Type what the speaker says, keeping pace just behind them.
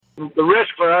the risk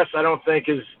for us, I don't think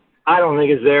is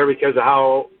there because of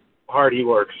how hard he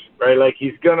works, right? Like,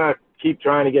 he's going to keep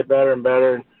trying to get better and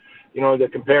better. And, the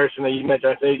comparison that you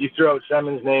mentioned, I think you threw out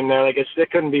Semon's name there. Like,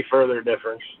 it couldn't be further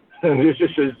difference.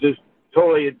 It's just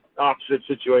totally opposite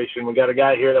situation. We got a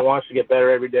guy here that wants to get better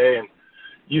every day, and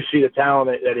you see the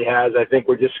talent that he has. I think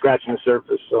we're just scratching the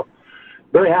surface. So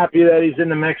very happy that he's in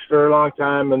the mix for a long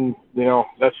time, and,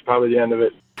 that's probably the end of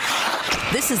it.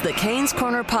 This is the Canes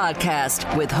Corner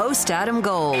Podcast with host Adam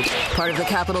Gold, part of the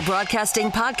Capital Broadcasting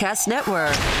Podcast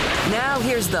Network. Now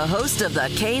here's the host of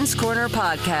the Canes Corner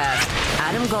Podcast,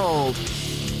 Adam Gold.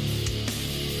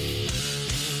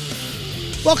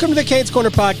 Welcome to the Canes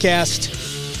Corner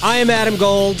Podcast. I am Adam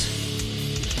Gold.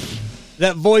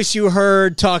 That voice you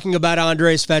heard talking about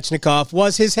Andrei Svechnikov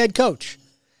was his head coach,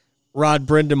 Rod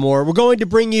Brind'Amour. We're going to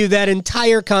bring you that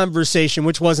entire conversation,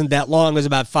 which wasn't that long, it was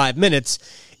about 5 minutes,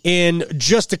 in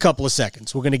just a couple of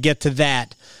seconds. We're going to get to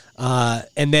that.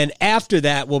 And then after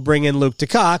that, we'll bring in Luke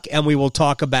DeCock, and we will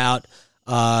talk about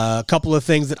a couple of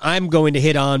things that I'm going to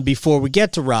hit on before we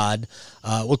get to Rod.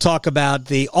 We'll talk about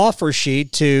the offer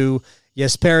sheet to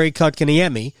Jesperi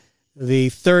Kotkaniemi, the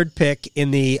third pick in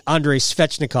the Andrei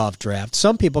Svechnikov draft.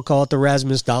 Some people call it the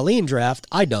Rasmus Dahlin draft.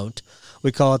 I don't.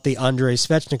 We call it the Andrei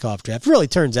Svechnikov draft. It really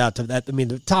turns out that,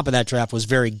 the top of that draft was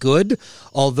very good,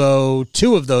 although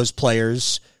two of those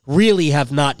players really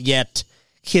have not yet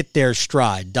hit their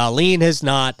stride. Dahlin has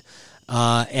not,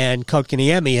 and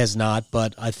Kotkaniemi has not,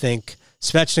 but I think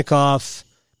Svechnikov,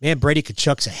 man, Brady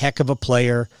Tkachuk's a heck of a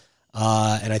player,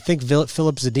 and I think Philip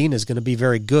Zadina is going to be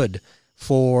very good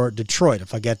for Detroit.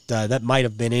 If I get, that might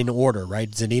have been in order, right?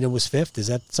 Zadina was fifth. Is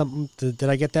that something, did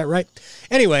I get that right?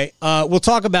 Anyway, we'll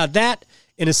talk about that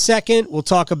in a second. We'll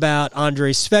talk about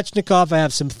Andrei Svechnikov. I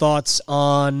have some thoughts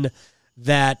on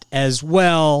that as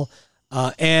well.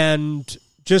 And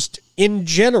just in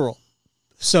general,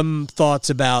 some thoughts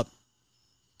about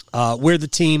where the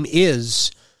team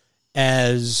is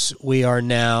as we are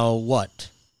now,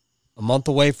 a month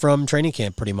away from training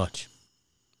camp, pretty much.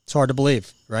 It's hard to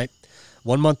believe, right?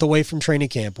 1 month away from training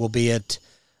camp. We'll be at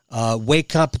Wake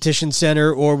Competition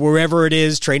Center or wherever it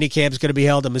is training camp is going to be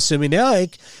held. I'm assuming there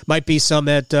might be some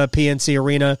at PNC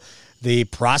Arena. The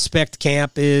prospect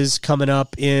camp is coming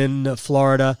up in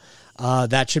Florida.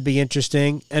 That should be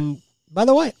interesting. And by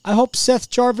the way, I hope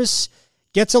Seth Jarvis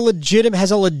has a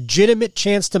legitimate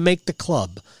chance to make the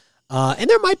club. And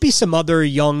there might be some other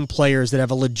young players that have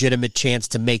a legitimate chance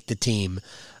to make the team.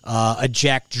 A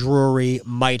Jack Drury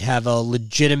might have a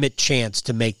legitimate chance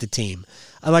to make the team.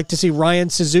 I'd like to see Ryan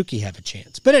Suzuki have a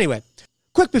chance. But anyway,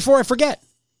 quick before I forget,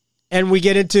 and we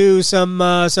get into some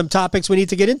topics we need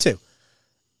to get into.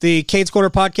 The Canes Corner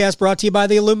Podcast brought to you by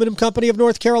the Aluminum Company of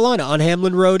North Carolina on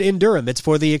Hamlin Road in Durham. It's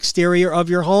for the exterior of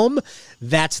your home.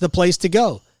 That's the place to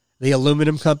go. The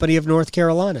Aluminum Company of North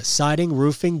Carolina. Siding,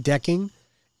 roofing, decking,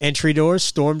 entry doors,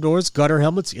 storm doors, gutter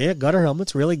helmets. Yeah, gutter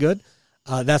helmets, really good.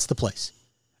 That's the place.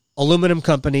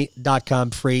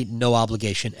 AluminumCompany.com, free, no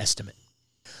obligation estimate.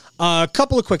 A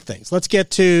couple of quick things. Let's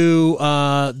get to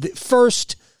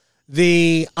first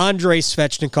the Andrei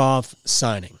Svechnikov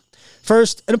signing.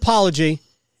 First, an apology.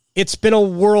 It's been a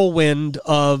whirlwind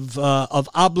of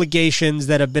obligations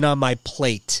that have been on my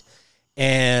plate,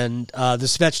 and the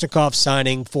Svechnikov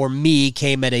signing for me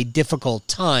came at a difficult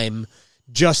time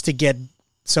just to get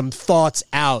some thoughts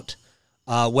out.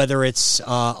 Whether it's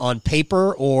on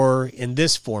paper or in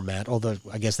this format, although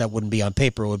I guess that wouldn't be on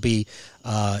paper, it would be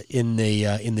in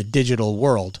the digital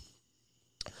world.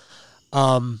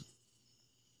 But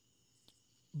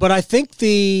I think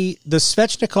the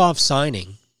Svechnikov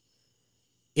signing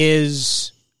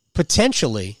is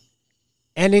potentially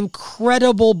an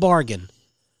incredible bargain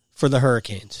for the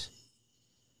Hurricanes.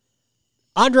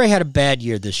 Andre had a bad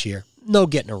year this year. No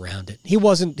getting around it. He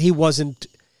was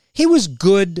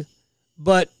good.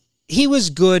 But he was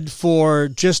good for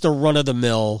just a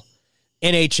run-of-the-mill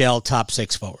NHL top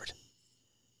six forward.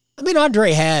 I mean,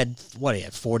 Andre had, he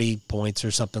had 40 points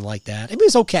or something like that. I mean, it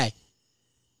was okay.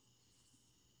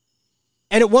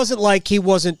 And it wasn't like he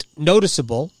wasn't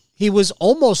noticeable. He was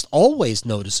almost always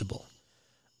noticeable.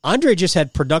 Andre just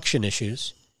had production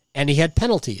issues, and he had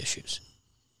penalty issues.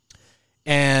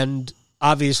 And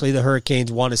obviously the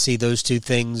Hurricanes want to see those two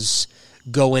things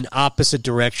go in opposite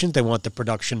directions. They want the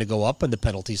production to go up and the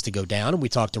penalties to go down. And we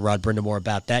talked to Rod Brind'Amour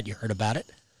about that. You heard about it.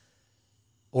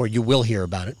 Or you will hear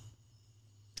about it.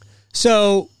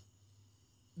 So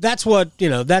that's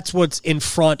that's what's in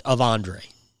front of Andre.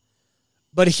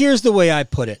 But here's the way I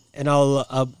put it. And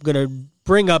I'm going to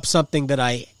bring up something that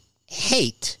I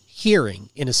hate hearing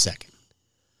in a second.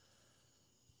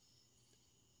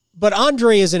 But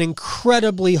Andre is an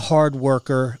incredibly hard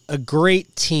worker, a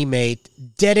great teammate,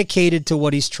 dedicated to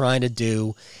what he's trying to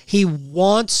do. He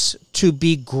wants to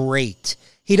be great.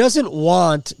 He doesn't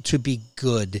want to be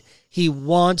good. He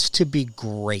wants to be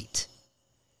great.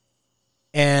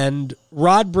 And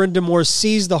Rod Brind'Amour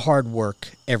sees the hard work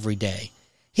every day.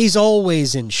 He's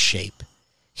always in shape.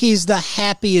 He's the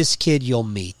happiest kid you'll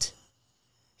meet.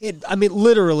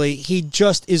 Literally, he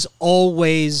just is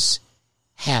always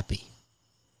happy.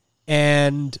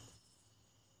 And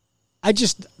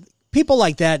people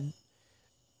like that,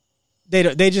 they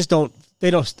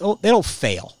don't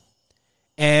fail.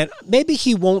 And maybe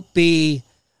he won't be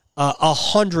a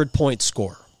 100-point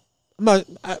scorer.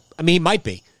 He might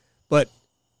be, but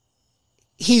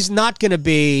he's not going to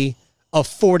be a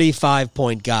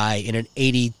 45-point guy in an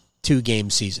 82-game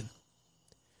season.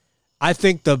 I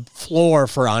think the floor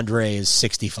for Andre is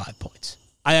 65 points.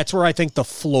 That's where I think the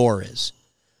floor is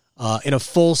in a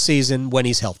full season when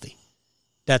he's healthy.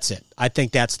 That's it. I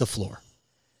think that's the floor.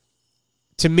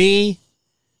 To me,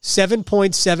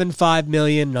 $7.75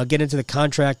 million, and I'll get into the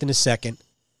contract in a second,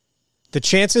 the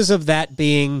chances of that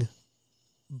being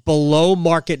below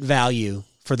market value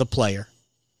for the player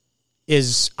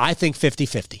is, I think,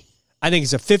 50-50. I think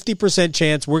it's a 50%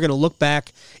 chance we're going to look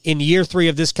back in year 3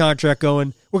 of this contract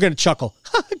going, we're going to chuckle.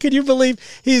 Can you believe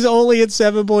he's only at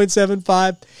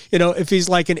 7.75? If he's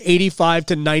like an 85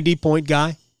 to 90 point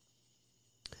guy.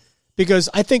 Because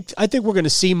I think we're going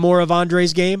to see more of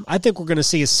Andre's game. I think we're going to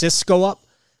see assists go up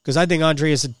because I think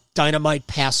Andre is a dynamite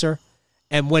passer.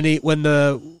 And we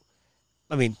don't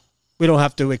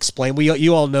have to explain.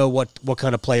 You all know what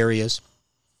kind of player he is.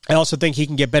 I also think he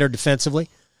can get better defensively.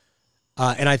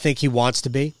 And I think he wants to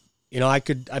be.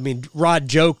 Rod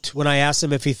joked when I asked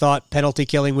him if he thought penalty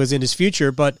killing was in his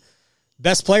future, but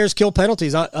best players kill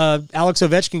penalties. Alex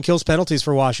Ovechkin kills penalties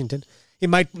for Washington. He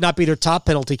might not be their top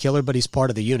penalty killer, but he's part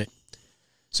of the unit.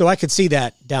 So I could see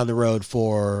that down the road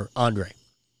for Andre.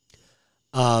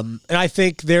 And I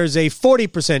think there's a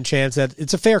 40% chance that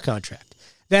it's a fair contract,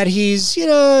 that he's,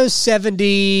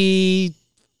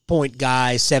 70-point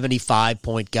guy,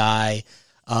 75-point guy,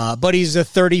 but he's a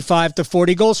 35 to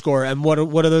 40 goal scorer. And what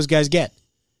do those guys get?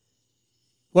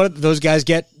 Those guys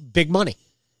get big money.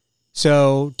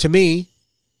 So to me,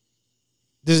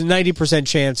 there's a 90%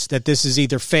 chance that this is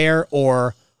either fair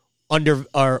or under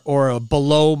or a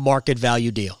below market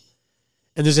value deal.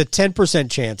 And there's a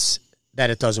 10% chance that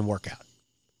it doesn't work out.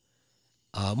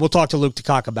 We'll talk to Luke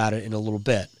DeCock about it in a little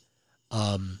bit.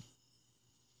 I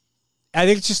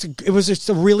think it was just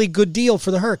a really good deal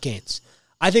for the Hurricanes.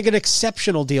 I think an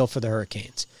exceptional deal for the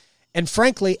Hurricanes. And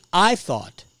frankly, I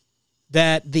thought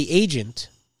that the agent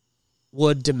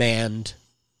would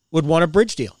want a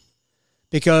bridge deal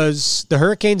because the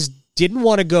Hurricanes didn't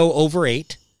want to go over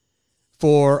 8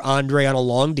 for Andre on a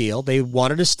long deal. They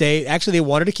wanted to stay. Actually, they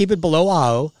wanted to keep it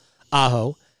below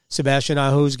Aho. Sebastian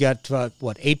Aho's got,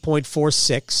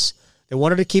 8.46. They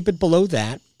wanted to keep it below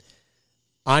that.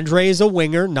 Andre is a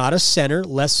winger, not a center. A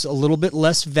little bit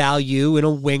less value in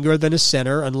a winger than a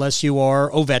center unless you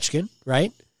are Ovechkin,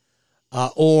 right?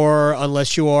 Or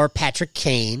unless you are Patrick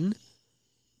Kane.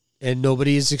 And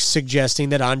nobody is suggesting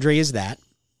that Andre is that.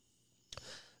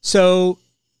 So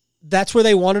that's where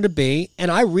they wanted to be.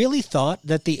 And I really thought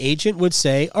that the agent would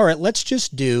say, all right, let's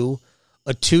just do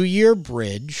a 2-year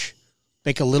bridge,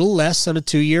 make a little less on a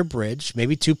 2-year bridge,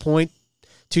 maybe 2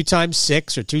 times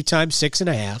 6 or 2 times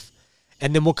 6.5.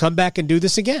 And then we'll come back and do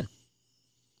this again.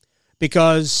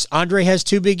 Because Andre has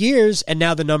 2 big years, and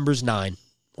now the number's 9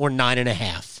 or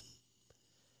 9.5.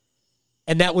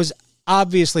 And that was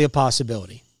obviously a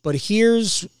possibility. But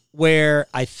here's where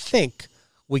I think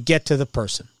we get to the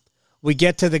person. We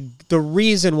get to the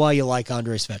reason why you like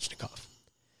Andrei Svechnikov.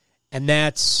 And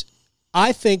that's,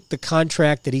 I think the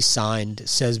contract that he signed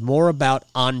says more about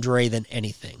Andre than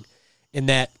anything. In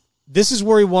that this is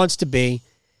where he wants to be.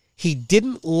 He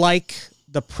didn't like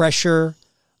the pressure,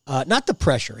 not the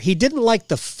pressure. He didn't like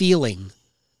the feeling,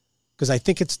 because I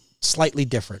think it's slightly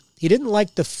different. He didn't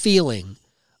like the feeling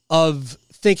of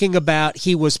thinking about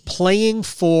he was playing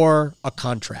for a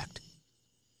contract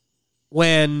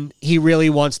when he really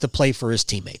wants to play for his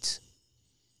teammates.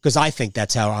 Because I think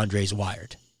that's how Andre's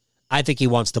wired. I think he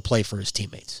wants to play for his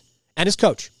teammates and his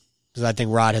coach, because I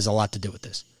think Rod has a lot to do with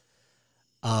this.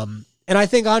 And I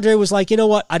think Andre was like, you know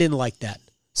what? I didn't like that.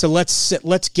 So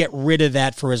let's get rid of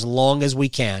that for as long as we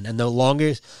can. And the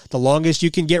longest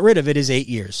you can get rid of it is 8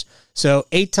 years. So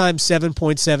 8 times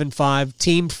 7.75,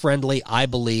 team friendly, I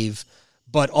believe,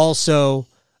 but also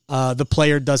the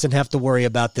player doesn't have to worry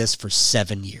about this for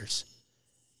 7 years.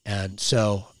 And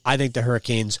so I think the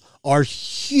Hurricanes are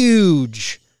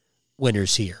huge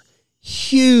winners here.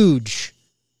 huge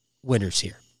winners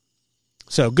here.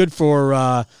 So good for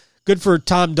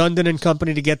Tom Dundon and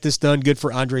company to get this done. Good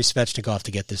for Andrei Svechnikov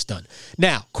to get this done.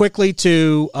 Now, quickly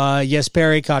to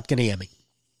Jesperi Kotkaniemi.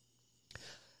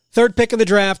 Third pick in the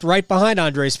draft, right behind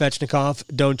Andrei Svechnikov,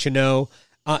 don't you know,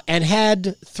 and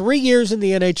had 3 years in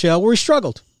the NHL where he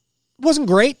struggled. It wasn't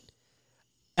great.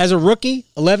 As a rookie,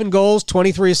 11 goals,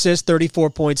 23 assists, 34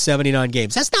 points, 79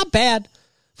 games. That's not bad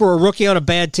for a rookie on a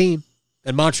bad team,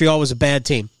 and Montreal was a bad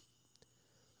team.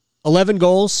 11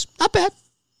 goals, not bad.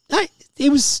 He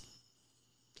was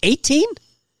 18?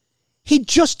 He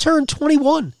just turned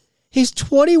 21. He's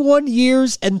 21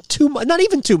 years and 2 months, not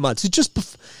even 2 months. It's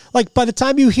just, like, by the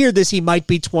time you hear this, he might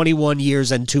be 21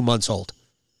 years and 2 months old.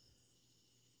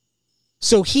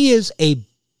 So he is a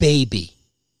baby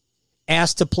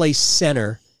asked to play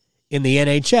center in the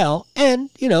NHL, and,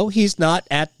 you know, he's not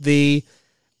at the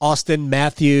Austin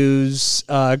Matthews,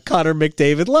 Connor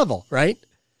McDavid level, right?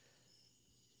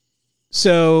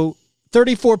 So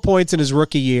 34 points in his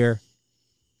rookie year.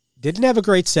 Didn't have a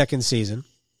great second season.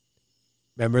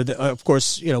 Remember, of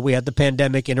course, you know, we had the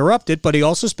pandemic interrupted, but he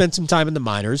also spent some time in the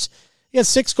minors. He had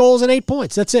 6 goals and 8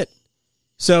 points. That's it.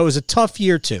 So it was a tough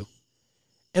year, too.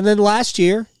 And then last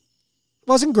year,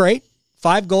 wasn't great.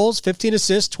 5 goals, 15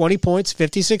 assists, 20 points,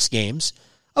 56 games.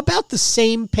 About the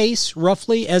same pace,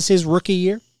 roughly, as his rookie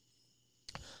year.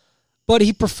 But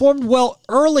he performed well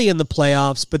early in the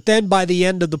playoffs, but then by the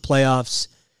end of the playoffs,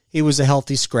 he was a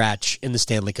healthy scratch in the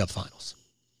Stanley Cup Finals.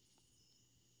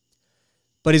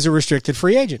 But he's a restricted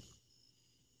free agent.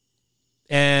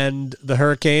 And the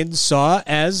Hurricanes saw,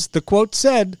 as the quote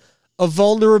said, a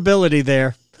vulnerability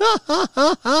there.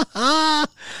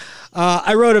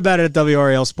 I wrote about it at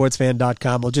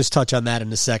WRALSportsFan.com. We'll just touch on that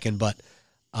in a second, but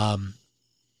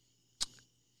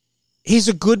he's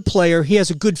a good player. He has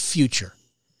a good future.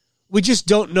 We just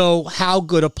don't know how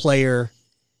good a player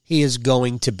he is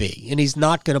going to be. And he's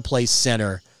not going to play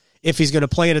center. If he's going to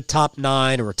play in a top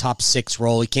 9 or a top 6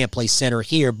 role, he can't play center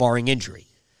here, barring injury.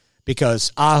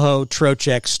 Because Aho,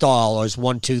 Trocheck, Stahl is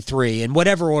 1, 2, 3, in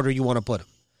whatever order you want to put him.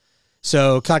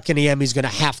 So Kotkaniemi's going to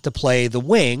have to play the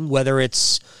wing, whether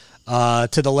it's to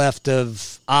the left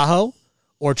of Aho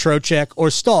or Trocheck or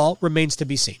Stahl, remains to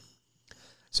be seen.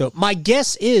 So my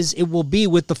guess is it will be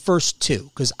with the first two,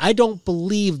 because I don't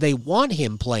believe they want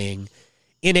him playing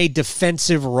in a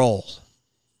defensive role.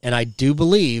 And I do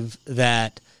believe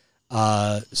that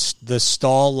the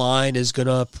Stahl line is going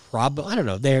to probably, I don't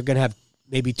know, they're going to have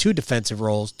maybe 2 defensive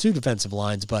roles, 2 defensive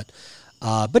lines, but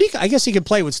I guess he can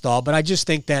play with Stahl, but I just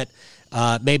think that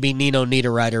maybe Nino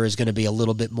Niederreiter is going to be a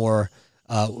little bit more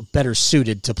better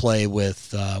suited to play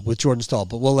with Jordan Stahl,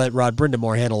 but we'll let Rod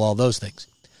Brindamore handle all those things.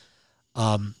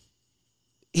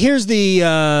 Here's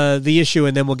the issue,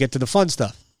 and then we'll get to the fun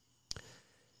stuff.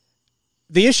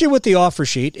 The issue with the offer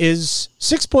sheet is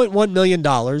 $6.1 million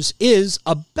is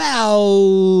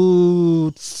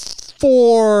about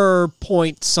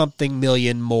 4-point-something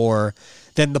million more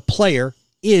than the player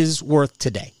is worth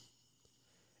today.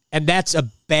 And that's a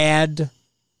bad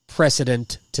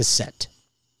precedent to set.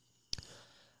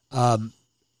 And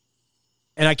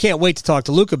I can't wait to talk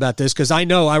to Luke about this, because I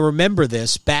remember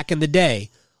this back in the day.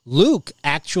 Luke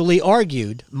actually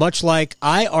argued, much like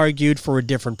I argued for a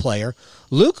different player,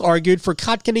 Luke argued for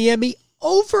Kotkaniemi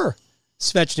over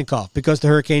Svechnikov because the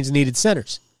Hurricanes needed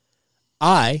centers.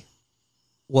 I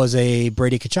was a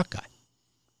Brady Tkachuk guy.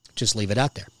 Just leave it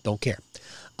out there. Don't care.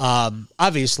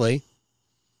 Obviously,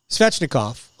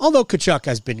 Svechnikov, although Tkachuk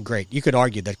has been great, you could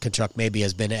argue that Tkachuk maybe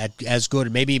has been as good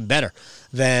and maybe even better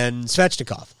than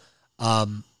Svechnikov.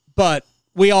 But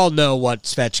we all know what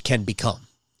Svech can become.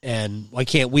 And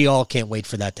we all can't wait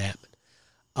for that to happen.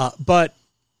 But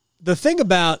the thing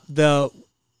about the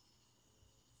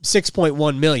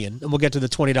 $6.1 million, and we'll get to the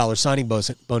 $20 signing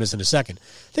bonus in a second.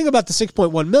 The thing about the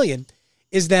 $6.1 million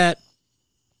is that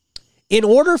in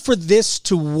order for this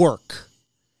to work,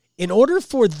 in order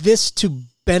for this to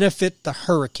benefit the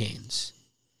Hurricanes,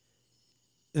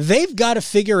 they've got to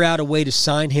figure out a way to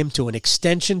sign him to an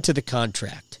extension to the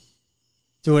contract,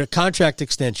 to a contract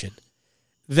extension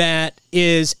that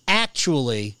is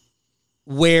actually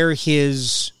where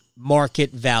his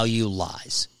market value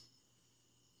lies.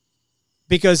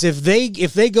 Because if they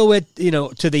go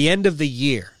to the end of the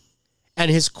year and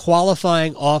his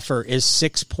qualifying offer is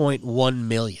 $6.1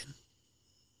 million,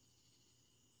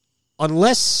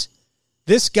 unless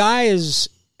this guy is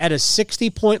at a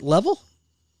 60-point level,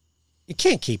 you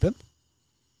can't keep him.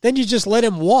 Then you just let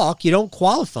him walk. You don't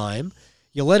qualify him.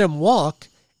 You let him walk,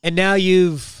 and now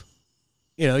you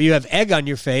have egg on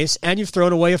your face, and you've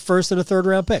thrown away a first and a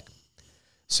third-round pick.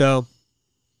 So,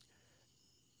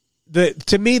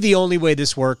 to me, the only way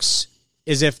this works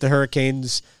is if the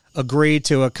Hurricanes agree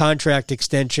to a contract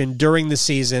extension during the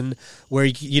season where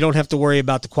you don't have to worry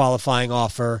about the qualifying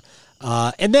offer.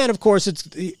 And then, of course,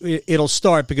 it'll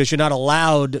start because you're not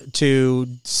allowed to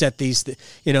set these,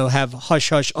 have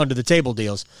hush-hush under-the-table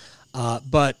deals.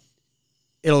 But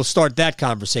it'll start that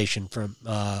conversation from,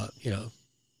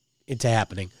 into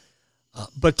happening.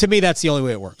 But to me, that's the only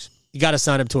way it works. You got to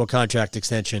sign him to a contract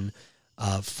extension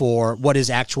for what his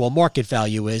actual market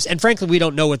value is. And frankly, we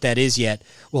don't know what that is yet.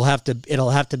 It'll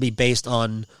have to be based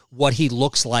on what he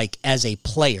looks like as a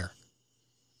player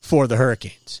for the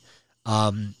Hurricanes.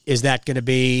 Is that going to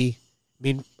be,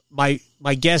 my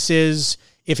guess is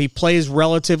if he plays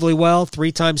relatively well,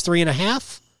 3 times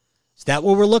 3.5, is that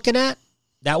what we're looking at?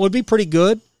 That would be pretty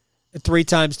good at 3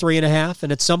 times 3.5.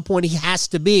 And at some point he has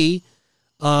to be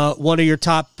one of your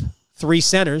top 3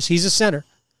 centers. He's a center.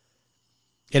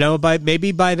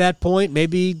 Maybe by that point,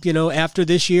 maybe, after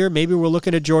this year, maybe we're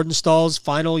looking at Jordan Staal's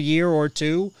final year or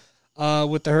 2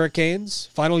 with the Hurricanes.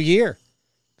 Final year.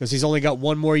 Because he's only got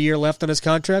 1 more year left on his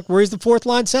contract, where he's the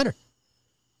 4th-line center.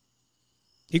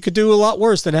 You could do a lot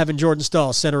worse than having Jordan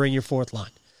Staal centering your 4th line.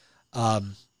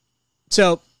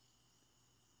 So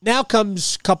now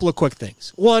comes a couple of quick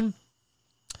things. One,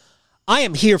 I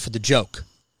am here for the joke.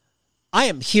 I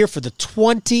am here for the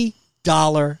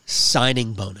 $20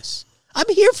 signing bonus. I'm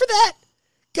here for that.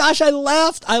 Gosh, I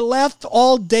laughed. I laughed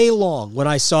all day long when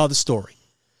I saw the story.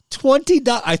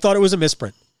 $20. I thought it was a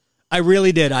misprint. I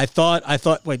really did. I thought,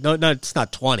 wait, no, it's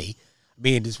not 20.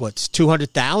 It's what,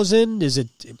 200,000? Is it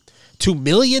 $2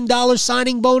 million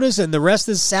signing bonus and the rest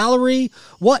is salary?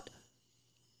 What?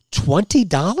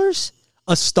 $20?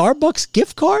 A Starbucks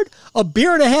gift card? A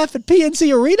beer and a half at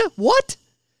PNC Arena? What?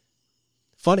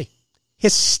 Funny.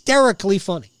 Hysterically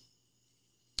funny.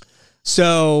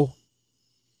 So,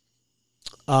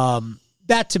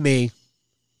 that to me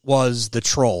was the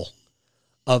troll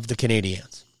of the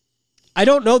Canadiens. I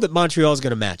don't know that Montreal is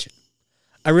going to match it.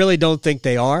 I really don't think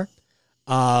they are.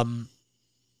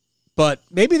 But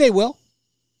maybe they will.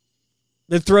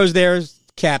 It throws their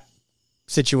cap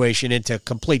situation into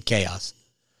complete chaos.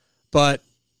 But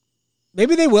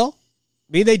maybe they will.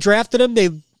 Maybe they drafted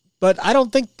him, but I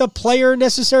don't think the player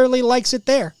necessarily likes it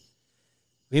there.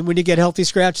 When you get healthy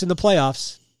scratch in the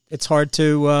playoffs, it's hard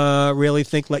to really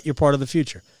think that you're part of the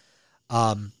future.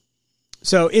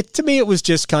 So to me, it was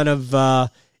just kind of...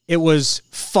 it was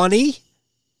funny,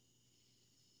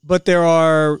 but there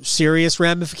are serious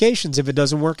ramifications if it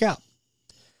doesn't work out.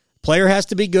 Player has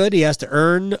to be good. He has to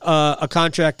earn a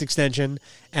contract extension,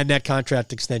 and that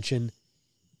contract extension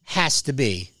has to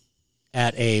be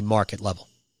at a market level.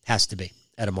 Has to be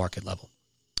at a market level.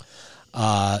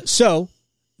 So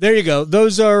there you go.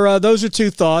 Those are 2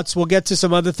 thoughts. We'll get to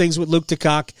some other things with Luke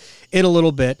DeCock in a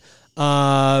little bit.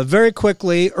 Very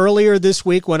quickly, earlier this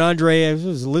week when Andrei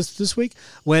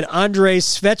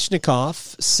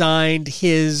Svechnikov signed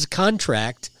his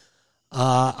contract,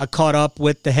 I caught up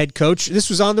with the head coach. This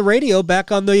was on the radio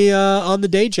back on the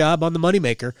day job on the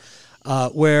Moneymaker,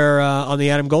 where on the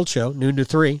Adam Gold Show, noon to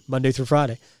 3, Monday through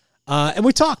Friday, and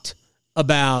we talked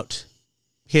about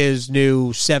his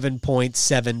new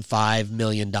 $7.75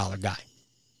 million guy.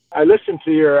 I listened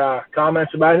to your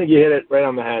comments about. I think you hit it right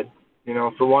on the head.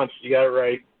 For once, you got it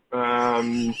right.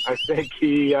 I think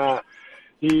he's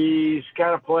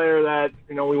kind of player that,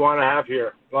 we want to have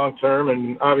here long term.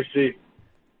 And obviously,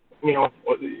 you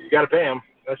got to pay him.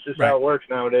 That's just how it works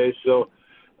nowadays. So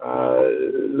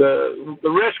the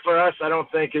risk for us, I don't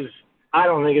think is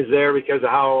there because of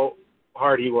how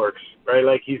hard he works, right?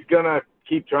 Like he's going to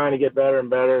keep trying to get better and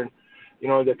better. And,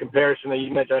 the comparison that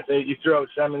you mentioned, I think you threw out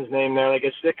Semen's name there. Like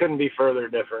it couldn't be further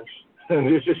difference.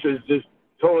 It's just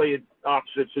totally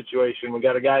opposite situation. We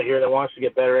got a guy here that wants to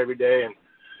get better every day, and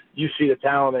you see the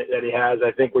talent that he has.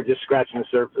 I think we're just scratching the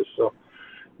surface. So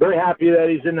very happy that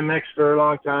he's in the mix for a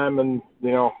long time, and,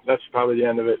 that's probably the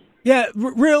end of it. Yeah,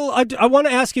 I want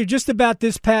to ask you just about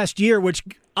this past year, which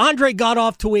Andre got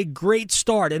off to a great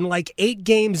start, and like 8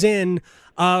 games in,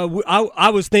 I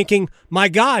was thinking, my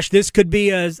gosh, this could be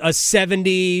a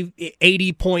 70,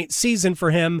 80-point season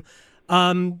for him.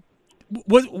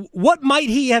 What might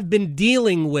he have been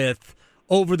dealing with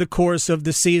over the course of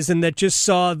the season that just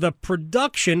saw the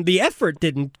production, the effort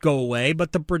didn't go away,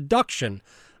 but the production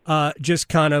just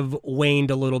kind of waned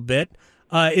a little bit?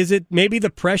 Is it maybe the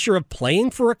pressure of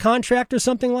playing for a contract or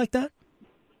something like that?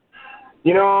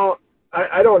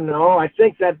 I don't know. I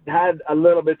think that had a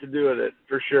little bit to do with it,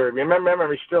 for sure. Remember,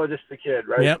 he's still just a kid,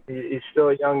 right? Yep. He's still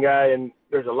a young guy, and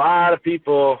there's a lot of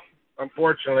people,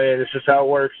 unfortunately, and it's just how it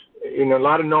works, a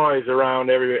lot of noise around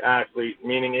every athlete,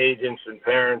 meaning agents and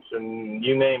parents and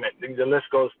you name it. The list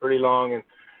goes pretty long, and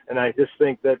And I just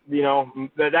think that,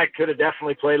 that could have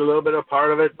definitely played a little bit of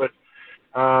part of it. But,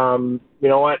 you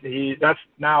know what? That's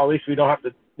now, at least we don't have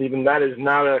to, even that is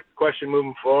not a question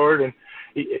moving forward. And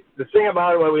the thing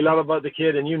about it, what we love about the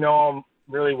kid, and you know him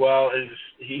really well, is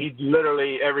he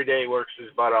literally every day works his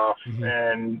butt off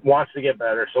and wants to get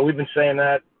better. So we've been saying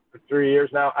that for 3 years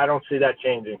now. I don't see that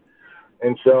changing.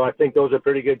 And so I think those are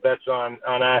pretty good bets on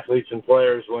athletes and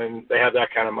players when they have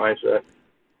that kind of mindset.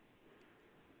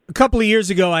 A couple of years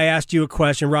ago, I asked you a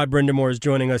question. Rod Brindamore is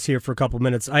joining us here for a couple of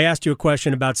minutes. I asked you a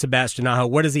question about Sebastian Aho.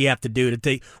 What does he have to do to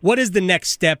take? What is the next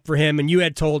step for him? And you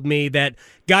had told me that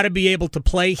got to be able to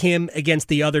play him against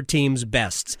the other team's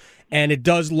best. And it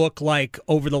does look like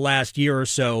over the last year or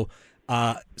so,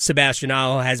 Sebastian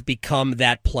Aho has become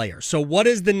that player. So what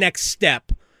is the next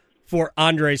step for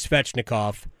Andrei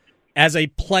Svechnikov as a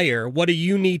player? What do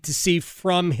you need to see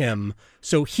from him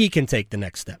so he can take the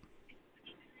next step?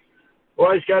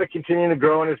 Well, he's got to continue to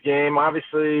grow in his game.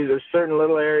 Obviously, there's certain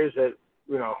little areas that,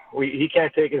 he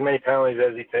can't take as many penalties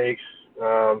as he takes.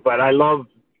 But I love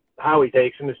how he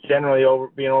takes them. It's generally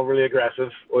being overly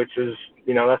aggressive, which is,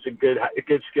 that's a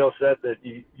good skill set that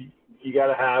you got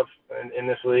to have in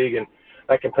this league and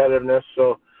that competitiveness.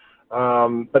 So,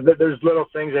 but there's little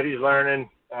things that he's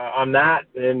learning on that.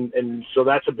 And so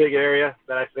that's a big area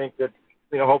that I think that,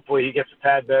 hopefully he gets a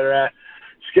tad better at.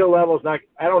 Skill level is not,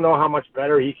 I don't know how much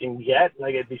better he can get.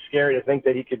 Like, it'd be scary to think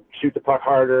that he could shoot the puck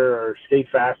harder or skate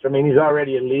faster. I mean, he's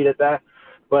already elite at that,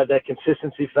 but that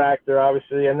consistency factor,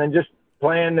 obviously, and then just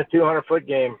playing the 200-foot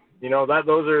game,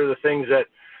 those are the things that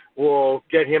will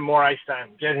get him more ice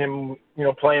time, get him,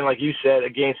 playing, like you said,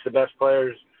 against the best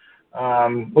players,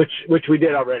 which we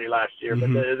did already last year.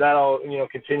 But that'll,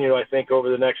 continue, I think, over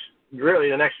the next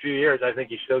few years. I think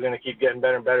he's still going to keep getting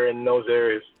better and better in those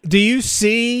areas. Do you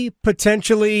see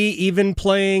potentially even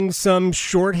playing some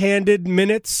shorthanded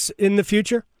minutes in the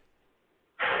future?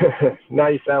 Now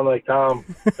you sound like Tom.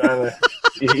 If I'm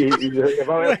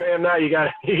going to pay him now, you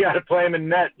got to play him in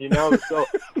net. So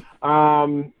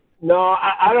no,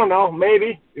 I don't know.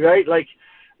 Maybe, right? Like,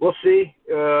 we'll see.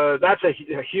 That's a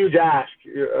huge ask,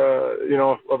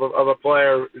 of a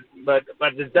player. But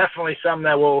there's definitely something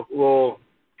that we'll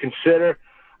consider.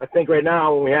 I think right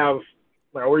now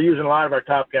we're using a lot of our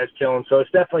top guys killing, so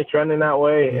it's definitely trending that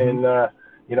way. And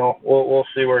we'll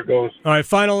see where it goes. All right,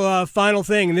 final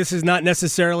thing. And this is not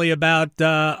necessarily about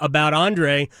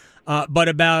Andre, but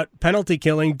about penalty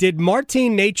killing. Did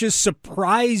Martin Necas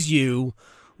surprise you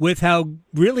with how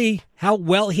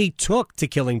well he took to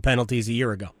killing penalties a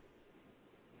year ago?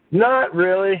 Not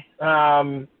really.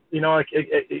 Again,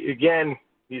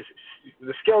 the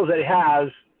skills that he has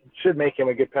should make him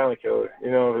a good penalty killer.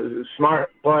 A smart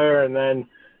player, and then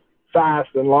fast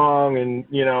and long, and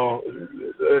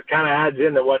it kind of adds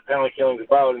into what penalty killing is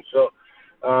about. And so,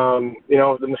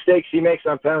 the mistakes he makes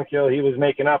on penalty kill, he was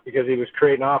making up because he was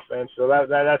creating offense. So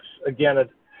that's again,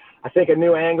 I think a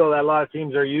new angle that a lot of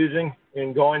teams are using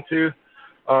and going to,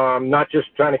 not just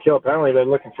trying to kill a penalty, but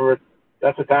looking for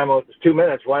that's a timeout. It's 2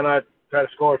 minutes. Why not try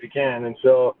to score if you can? And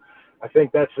so, I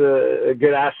think that's a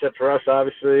good asset for us,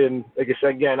 obviously. And like I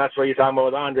said, again, that's what you're talking about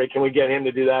with Andre. Can we get him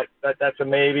to do that? That's a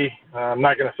maybe. I'm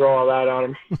not going to throw all that on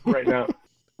him right now.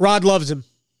 Rod loves him.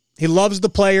 He loves the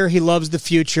player. He loves the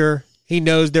future. He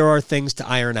knows there are things to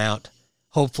iron out.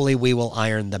 Hopefully we will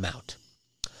iron them out.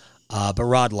 But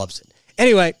Rod loves it.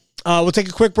 Anyway, we'll take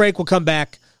a quick break. We'll come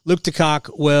back. Luke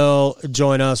DeCock will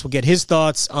join us. We'll get his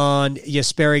thoughts on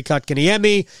Jesperi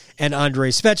Kotkaniemi and Andrei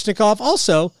Svechnikov.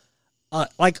 Also,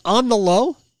 on the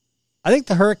low, I think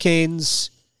the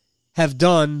Hurricanes have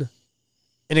done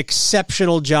an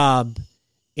exceptional job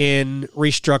in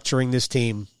restructuring this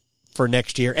team for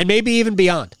next year and maybe even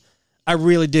beyond. I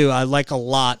really do. I like a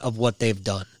lot of what they've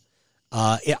done.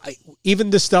 Even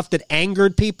the stuff that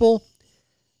angered people,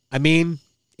 I mean,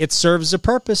 it serves a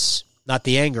purpose. Not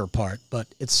the anger part, but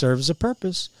it serves a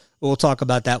purpose. We'll talk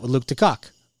about that with Luke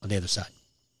DeCock on the other side.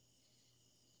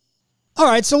 All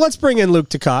right, so let's bring in Luke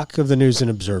DeCock of the News and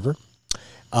Observer.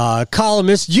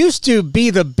 Columnist, used to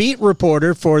be the beat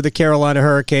reporter for the Carolina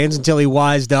Hurricanes until he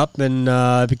wised up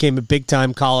and became a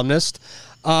big-time columnist.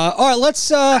 All right,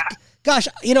 let's, I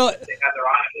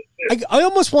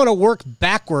almost want to work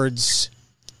backwards,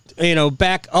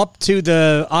 back up to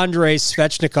the Andrei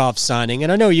Svechnikov signing.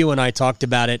 And I know you and I talked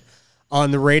about it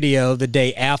on the radio the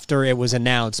day after it was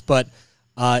announced, but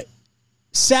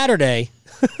Saturday,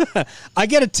 I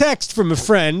get a text from a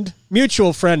friend,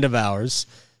 mutual friend of ours,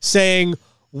 saying,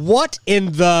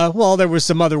 there were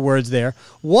some other words there.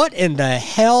 What in the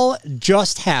hell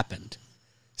just happened?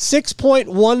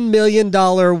 $6.1 million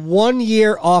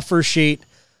 1-year offer sheet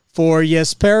for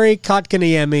Jesperi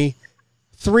Kotkaniemi,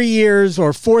 3 years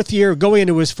or fourth year, going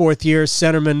into his fourth year,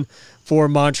 centerman for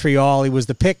Montreal. He was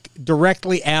the pick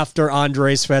directly after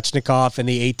Andrei Svechnikov in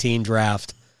the 18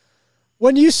 draft.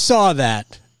 When you saw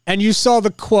that and you saw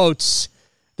the quotes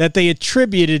that they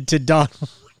attributed to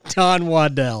Don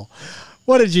Waddell,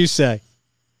 what did you say?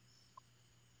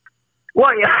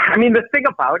 Well, yeah, I mean, the thing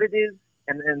about it is,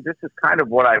 and this is kind of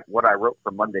what I wrote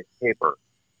for Monday's paper,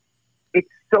 it's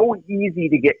so easy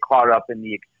to get caught up in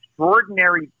the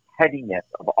extraordinary pettiness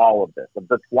of all of this, of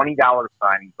the $20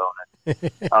 signing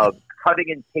bonus, of cutting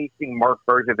and pasting Mark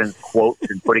Bergevin's quotes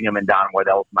and putting them in Don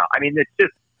Waddell's mouth. I mean,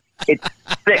 it's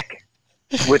thick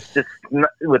with just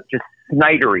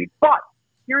snidery. But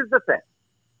here's the thing.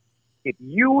 If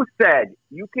you said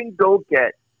you can go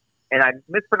get, and I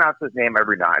mispronounce his name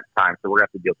every time, so we're going to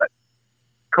have to deal with that,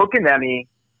 Kotkaniemi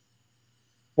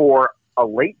for a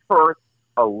late first,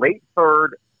 a late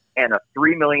third, and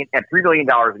 $3 million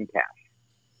in cash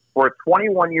for a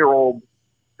 21-year-old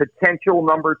potential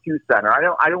number 2 center.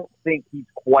 I don't think he's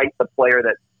quite the player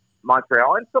that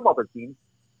Montreal and some other teams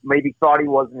maybe thought he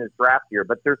was in his draft year,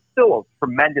 but there's still a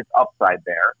tremendous upside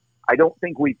there. I don't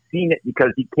think we've seen it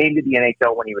because he came to the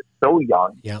NHL when he was so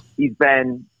young. Yeah. He's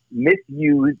been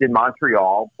misused in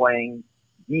Montreal, playing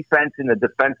defense in a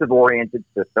defensive-oriented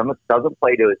system. It doesn't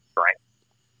play to his strength.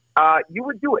 You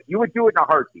would do it. You would do it in a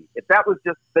heartbeat. If that was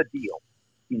just the deal,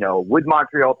 would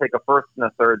Montreal take a first and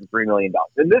a third and $3 million?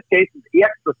 In this case, the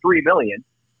extra $3 million,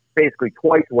 basically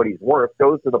twice what he's worth,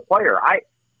 goes to the player.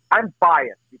 I'm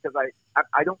biased because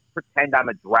I don't pretend I'm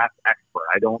a draft expert.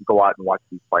 I don't go out and watch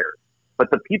these players. But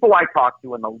the people I talked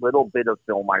to and the little bit of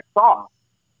film I saw,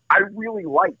 I really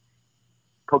liked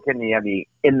Kotkaniemi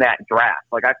in that draft.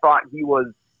 Like, I thought he was,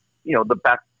 the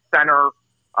best center.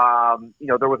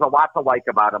 There was a lot to like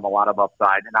about him, a lot of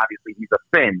upside, and obviously he's a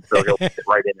Finn, so he'll fit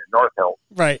right in at North Hill.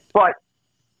 Right. But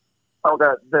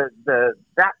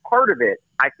that part of it,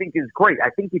 I think, is great. I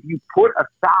think if you put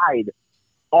aside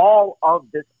all of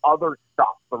this other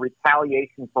stuff, the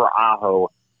retaliation for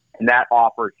Aho and that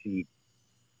offer sheet,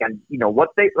 and what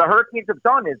the Hurricanes have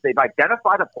done is they've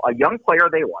identified a young player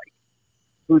they like,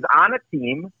 who's on a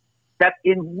team that's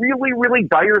in really, really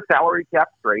dire salary cap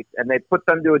straits, and they put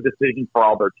them to a decision for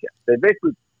all their chips. They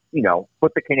basically,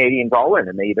 put the Canadians all in,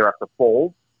 and they either have to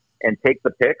fold and take the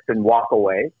picks and walk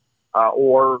away,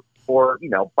 or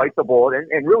bite the bullet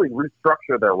and really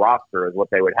restructure their roster is what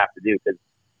they would have to do. Because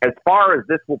as far as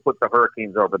this will put the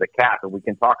Hurricanes over the cap, and we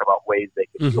can talk about ways they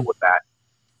can deal with that,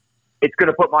 it's going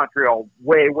to put Montreal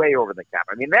way, way over the cap.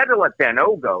 I mean, they had to let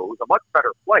Danault go, who's a much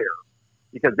better player,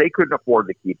 because they couldn't afford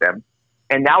to keep him.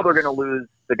 And now they're going to lose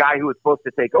the guy who was supposed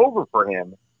to take over for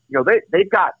him. They've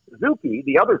got Suzuki,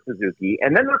 the other Suzuki,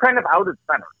 and then they're kind of out of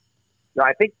center.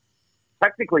 I think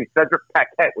technically Cedric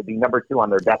Paquette would be number 2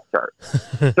 on their depth chart.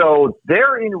 So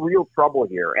they're in real trouble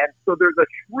here. And so there's a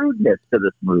shrewdness to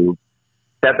this move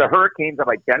that the Hurricanes have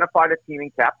identified a team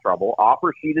in cap trouble,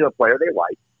 offer sheeted a player they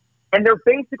like, and they're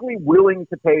basically willing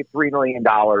to pay $3 million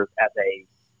as a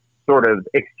sort of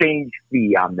exchange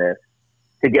fee on this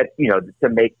to get, to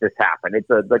make this happen. It's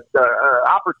the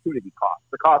opportunity cost,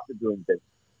 the cost of doing business.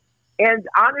 And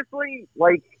honestly,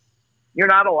 you're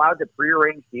not allowed to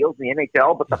prearrange deals in the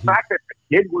NHL, but the fact that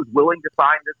the kid was willing to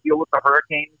sign this deal with the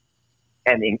Hurricanes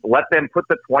and let them put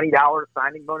the $20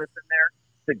 signing bonus in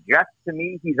there suggests to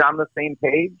me he's on the same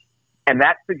page. And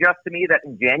that suggests to me that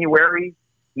in January,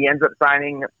 he ends up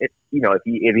signing, if he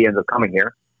ends up coming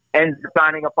here, ends up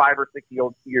signing a 5 or 6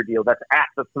 year deal that's at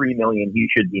the $3 million he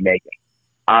should be making.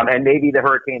 And maybe the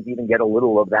Hurricanes even get a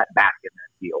little of that back in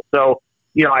that deal. So,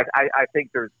 I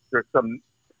think there's some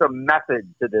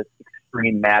method to this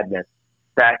extreme madness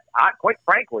that, quite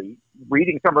frankly,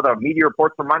 reading some of the media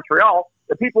reports from Montreal,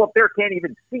 the people up there can't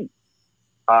even see.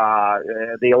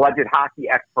 The alleged hockey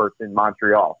experts in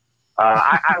Montreal.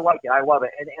 I like it. I love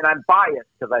it. And I'm biased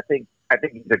because I think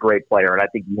he's a great player, and I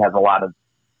think he has a lot of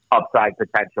upside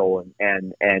potential.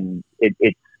 And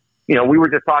it's we were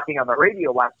just talking on the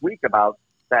radio last week about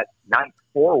that ninth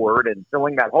forward and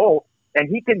filling that hole, and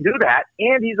he can do that.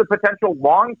 And he's a potential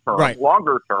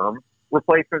longer term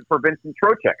replacement for Vincent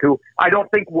Trocheck, who I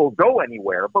don't think will go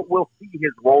anywhere, but we'll see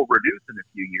his role reduce in a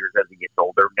few years as he gets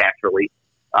older naturally.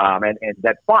 And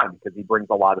that's fine because he brings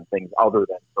a lot of things other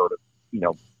than sort of,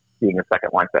 being a second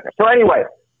line center. So anyway,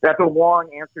 that's a long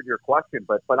answer to your question,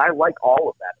 but I like all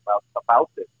of that about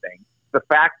this thing. The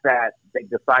fact that they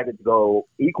decided to go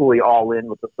equally all in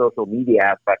with the social media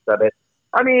aspect of it.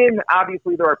 I mean,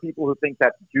 obviously there are people who think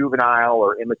that's juvenile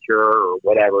or immature or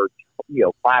whatever,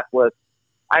 classless.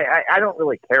 I don't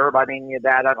really care about any of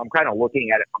that. I'm kind of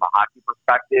looking at it from a hockey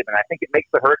perspective, and I think it makes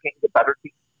the Hurricanes a better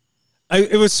team.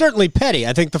 It was certainly petty.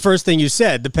 I think the first thing you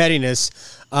said, the pettiness,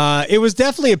 it was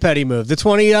definitely a petty move. The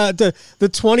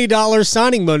 $20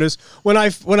 signing bonus. When I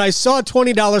saw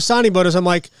 $20 signing bonus, I'm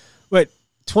like, wait,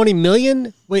 20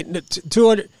 million? Wait,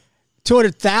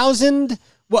 200,000?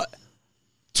 What?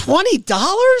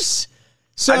 $20?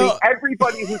 So I mean,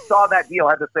 everybody who saw that deal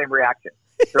had the same reaction.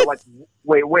 They're like,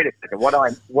 wait a second. What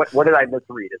did I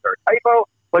misread? Is there a typo?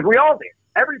 Like we all did.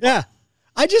 Everybody. Yeah.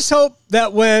 I just hope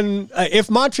that if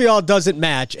Montreal doesn't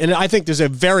match, and I think there's a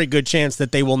very good chance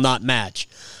that they will not match,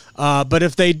 but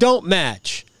if they don't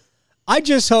match, I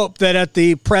just hope that at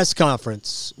the press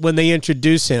conference, when they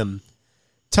introduce him,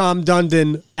 Tom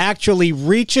Dundon actually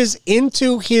reaches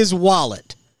into his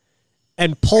wallet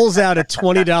and pulls out a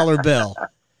 $20 bill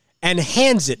and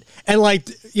hands it and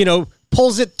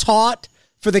pulls it taut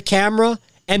for the camera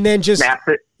and then just snaps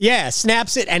it. Yeah,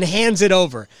 snaps it and hands it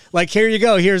over. Like, here you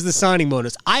go. Here's the signing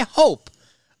bonus. I hope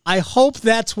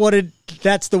that's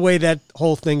that's the way that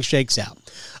whole thing shakes out.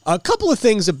 A couple of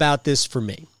things about this for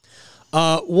me.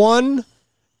 One,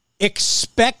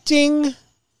 expecting.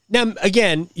 Now,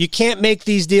 again, you can't make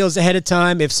these deals ahead of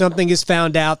time. If something is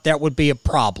found out, that would be a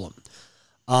problem.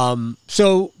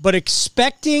 But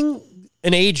expecting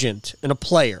an agent and a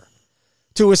player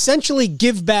to essentially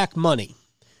give back money.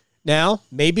 Now,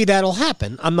 maybe that'll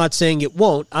happen. I'm not saying it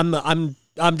won't. I'm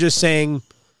just saying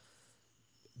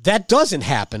that doesn't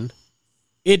happen.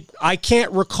 I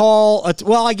can't recall.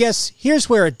 I guess here's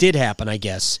where it did happen, I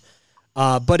guess.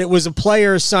 But it was a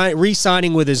player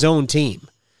re-signing with his own team.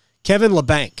 Kevin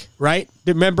Labanc, right?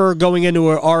 Remember going into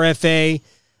a RFA,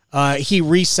 he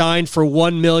re-signed for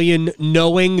 $1 million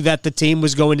knowing that the team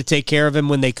was going to take care of him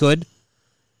when they could.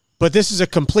 But this is a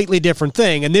completely different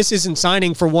thing, and this isn't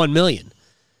signing for $1 million.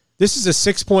 This is a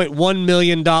 $6.1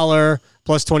 million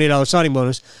plus $20 signing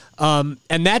bonus,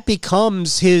 and that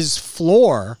becomes his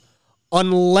floor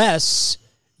unless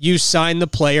you sign the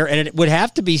player, and it would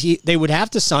have to be they would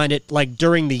have to sign it like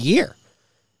during the year.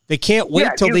 They can't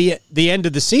wait till the end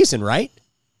of the season, right?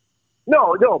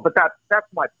 No, but that's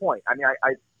my point. I mean,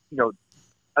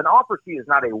 an offer sheet is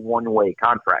not a one-way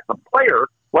contract. A player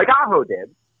like Aho did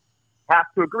has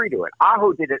to agree to it.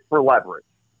 Aho did it for leverage.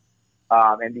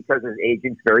 And because his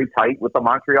agent's very tight with the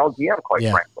Montreal GM, quite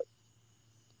frankly.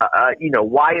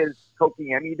 Why is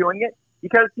Kotkaniemi doing it?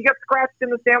 Because he got scratched in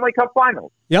the Stanley Cup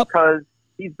Finals. Yep. Because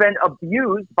he's been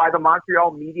abused by the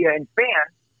Montreal media and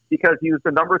fans because he was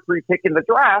the number 3 pick in the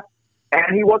draft,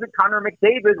 and he wasn't Connor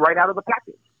McDavid right out of the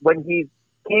package when he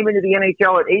came into the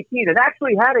NHL at 18 and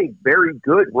actually had a very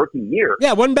good rookie year.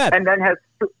 Yeah, wasn't bad. And then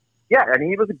and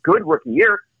he was a good rookie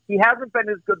year. He hasn't been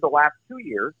as good the last 2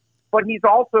 years, but he's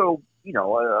also,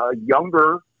 a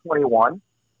younger 21.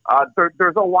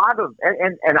 There's a lot of,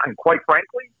 and quite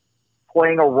frankly,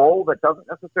 playing a role that doesn't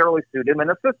necessarily suit him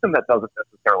and a system that doesn't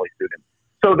necessarily suit him.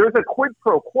 So there's a quid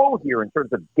pro quo here in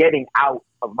terms of getting out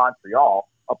of Montreal,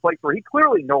 a place where he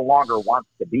clearly no longer wants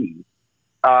to be.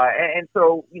 And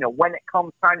so, when it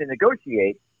comes time to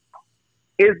negotiate,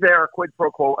 is there a quid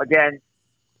pro quo? Again,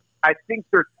 I think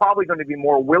there's probably going to be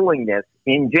more willingness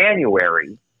in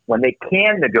January when they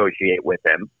can negotiate with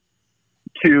him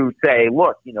to say,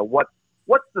 look, what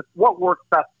works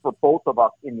best for both of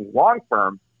us in the long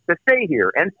term to stay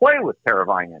here and play with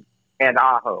Teravainen and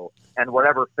Aho and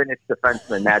whatever Finnish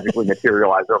defenseman magically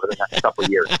materialize over the next couple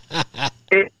of years.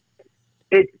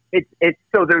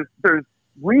 So there's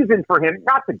reason for him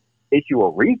not to issue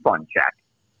a refund check,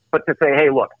 but to say, hey,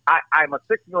 look, I'm a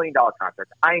 $6 million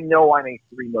contract. I know I'm a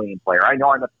 $3 million player. I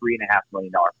know I'm a $3.5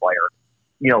 million player.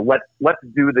 Let's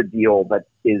do the deal that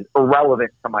is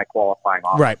irrelevant to my qualifying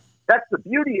offer. Right. That's the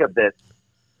beauty of this.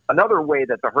 Another way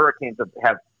that the Hurricanes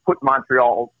have put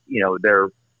Montreal, their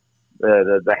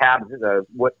the Habs,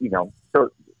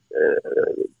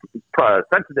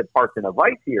 sensitive parts in a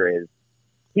vice here is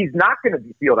he's not going to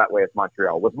feel that way with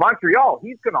Montreal. With Montreal,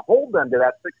 he's going to hold them to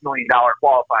that $6 million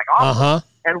qualifying offer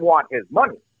and want his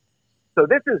money. So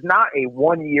this is not a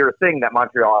 1-year thing that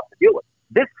Montreal has to deal with.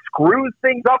 This screws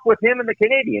things up with him and the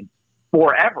Canadiens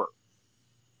forever.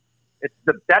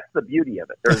 That's the beauty of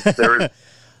it.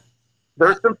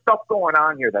 There's some stuff going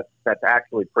on here that's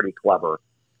actually pretty clever.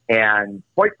 And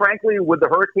quite frankly, would the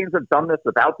Hurricanes have done this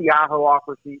without the Aho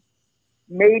offer sheet?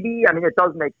 Maybe. I mean, it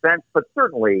does make sense, but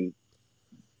certainly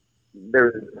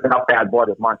there's enough bad blood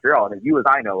with Montreal. And as you and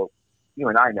I know,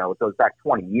 it goes back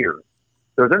 20 years.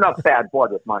 There's enough bad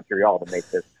blood with Montreal to make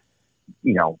this,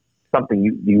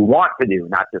 something you want to do,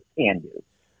 not just can do.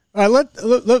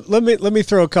 Let me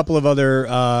throw a couple of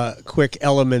other quick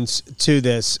elements to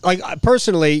this. Like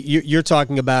personally, you're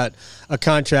talking about a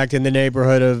contract in the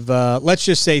neighborhood of let's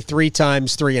just say 3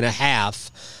 times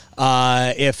 3.5.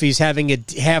 If he's having a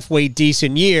halfway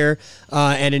decent year,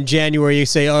 and in January you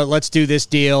say, "Oh, let's do this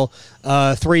deal,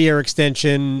 3-year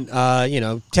extension,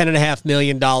 $10.5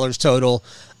 million total."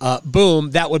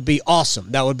 Boom, that would be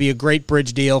awesome. That would be a great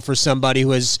bridge deal for somebody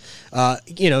who is,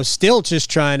 still just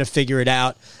trying to figure it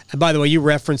out. And by the way, you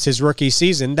referenced his rookie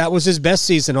season. That was his best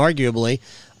season, arguably,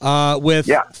 with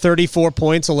 34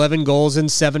 points, 11 goals in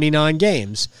 79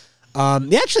 games.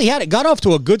 He actually got off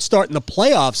to a good start in the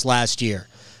playoffs last year.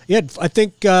 He had, I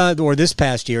think, or this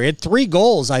past year, he had 3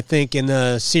 goals, I think, in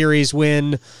the series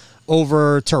win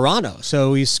over Toronto.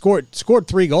 So he scored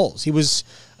 3 goals. He was...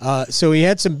 So he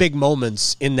had some big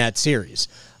moments in that series.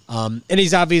 And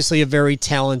he's obviously a very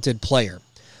talented player.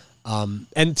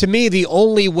 And to me, the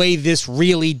only way this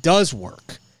really does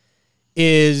work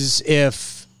is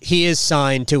if he is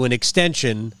signed to an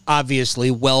extension,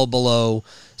 obviously well below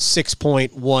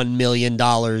 $6.1 million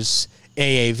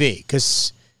AAV.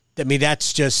 Because, I mean,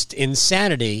 that's just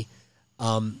insanity.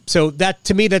 So that,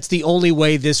 to me, that's the only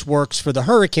way this works for the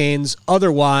Hurricanes.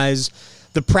 Otherwise,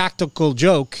 the practical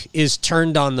joke is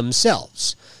turned on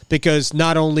themselves, because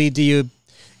not only do you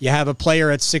have a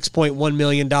player at $6.1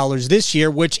 million this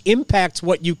year, which impacts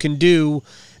what you can do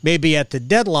maybe at the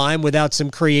deadline without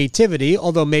some creativity,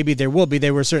 although maybe there will be.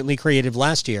 They were certainly creative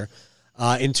last year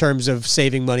in terms of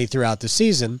saving money throughout the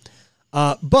season.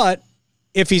 But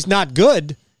if he's not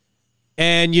good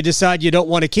and you decide you don't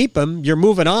want to keep him, you're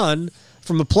moving on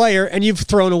from a player and you've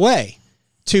thrown away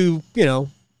to,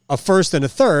 a first and a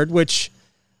third, which,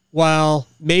 while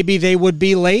maybe they would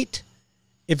be late,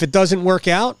 if it doesn't work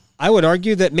out, I would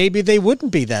argue that maybe they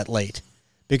wouldn't be that late,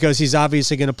 because he's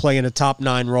obviously going to play in a top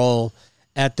 9 role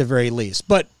at the very least.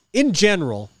 But in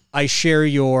general, I share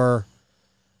your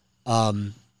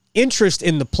interest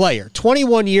in the player.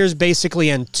 21 years basically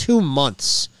and 2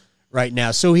 months right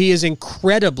now, so he is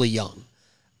incredibly young.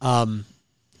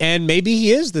 And maybe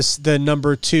he is the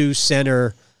number 2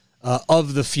 center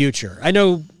of the future. I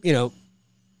know,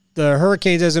 the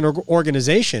Hurricanes as an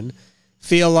organization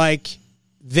feel like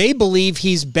they believe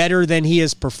he's better than he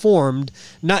has performed.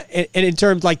 Not, and in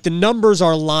terms, like, the numbers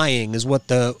are lying is what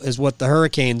the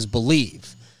Hurricanes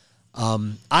believe.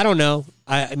 I don't know.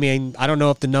 I mean, I don't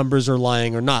know if the numbers are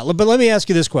lying or not. But let me ask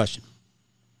you this question: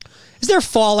 is there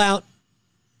fallout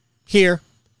here?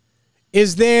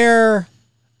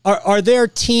 Are there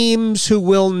teams who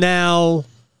will now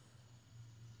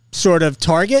sort of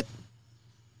target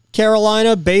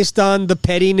Carolina based on the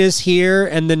pettiness here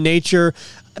and the nature?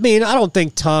 I mean, I don't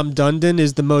think Tom Dundon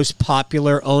is the most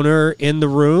popular owner in the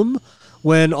room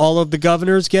when all of the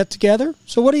governors get together.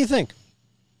 So what do you think?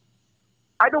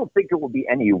 I don't think it will be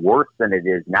any worse than it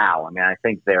is now. I mean, I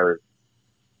think there's,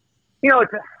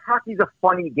 hockey's a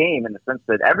funny game in the sense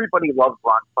that everybody loves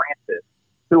Ron Francis,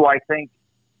 who I think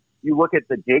you look at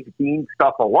the Jake Bean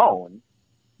stuff alone,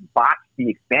 botched the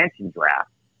expansion draft.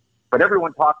 But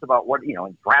everyone talks about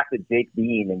and drafted Jake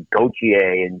Bean and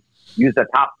Gauthier and used a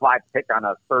top 5 pick on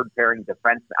a third pairing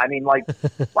defense. I mean, like,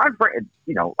 Ron Francis,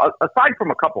 aside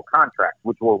from a couple contracts,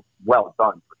 which were well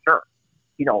done for sure,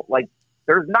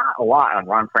 there's not a lot on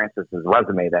Ron Francis's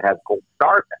resume that has gold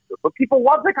stars next to it. But people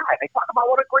love the guy. They talk about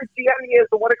what a great GM he is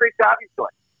and what a great job he's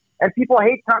doing. And people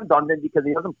hate Tom Dundon because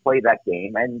he doesn't play that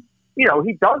game. And,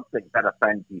 he does things that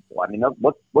offend people. I mean,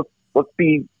 let's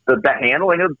be the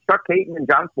handling of Chuck Hayton and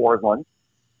John Forsland.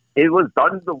 It was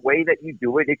done the way that you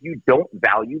do it if you don't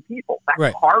value people.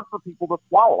 That's hard for people to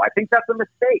swallow. I think that's a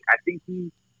mistake. I think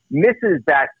he misses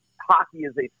that hockey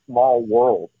is a small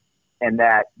world and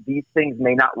that these things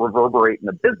may not reverberate in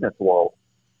the business world,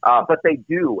 but they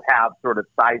do have sort of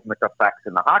seismic effects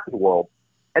in the hockey world.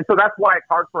 And so that's why it's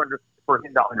hard for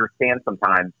him to understand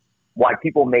sometimes why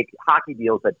people make hockey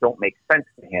deals that don't make sense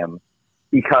to him,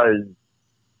 because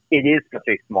it is such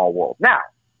a small world. Now,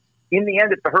 in the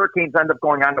end, if the Hurricanes end up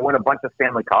going on to win a bunch of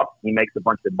Stanley Cups, he makes a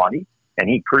bunch of money, and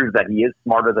he proves that he is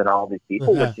smarter than all these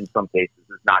people, which in some cases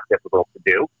is not difficult to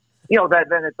do.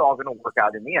 Then it's all going to work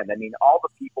out in the end. I mean, all the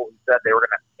people who said they were going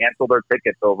to cancel their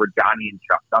tickets over Johnny and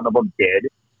Chuck, none of them did.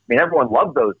 I mean, everyone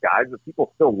loved those guys, but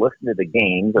people still listen to the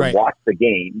games and watch the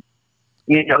games.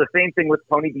 The same thing with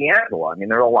Tony DeAngelo. I mean,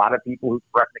 there are a lot of people who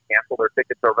threatened to cancel their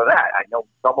tickets over that. I know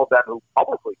some of them who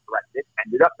publicly threatened it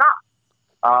ended up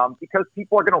not, because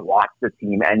people are going to watch the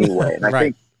team anyway. And I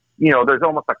think, there's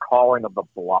almost a calling of the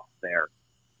bluff there.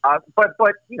 But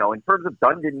in terms of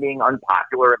Dundon being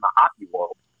unpopular in the hockey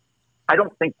world, I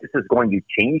don't think this is going to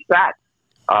change that.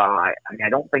 I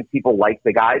don't think people like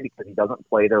the guy because he doesn't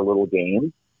play their little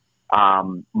games.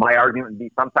 My argument would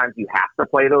be sometimes you have to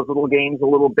play those little games a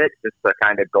little bit just to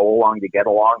kind of go along to get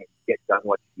along and get done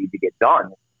what you need to get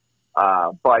done.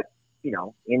 But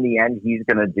in the end, he's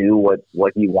going to do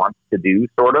what he wants to do,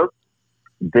 sort of.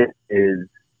 This is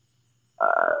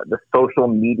the social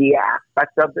media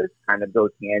aspect of this kind of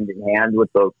goes hand in hand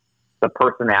with the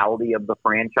personality of the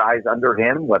franchise under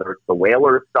him, whether it's the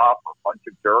Whalers stuff or a bunch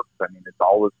of jerks. I mean, it's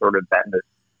always sort of been this,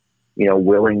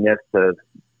 willingness to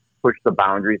push the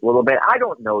boundaries a little bit. I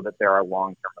don't know that there are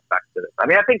long-term effects to this. I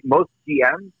mean, I think most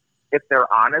GMs, if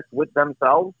they're honest with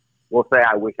themselves, will say,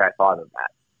 I wish I thought of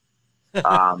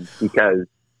that. Because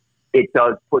it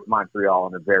does put Montreal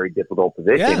in a very difficult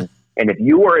position. Yeah. And if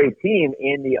you were a team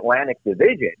in the Atlantic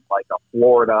Division, like a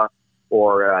Florida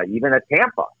or even a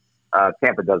Tampa,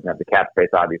 Tampa doesn't have the cap space,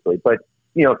 obviously, but,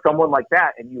 someone like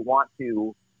that, and you want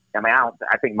to,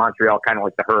 I think Montreal, kind of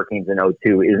like the Hurricanes in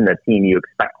 2002, isn't a team you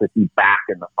expect to see back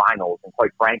in the finals. And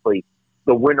quite frankly,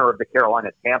 the winner of the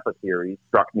Carolina-Tampa series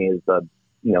struck me as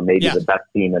maybe the best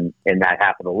team in that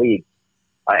half of the league.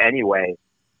 Anyway,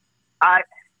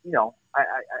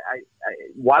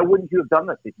 why wouldn't you have done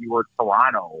this if you were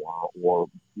Toronto or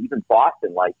even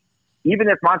Boston? Like, even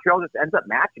if Montreal just ends up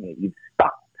matching it, you've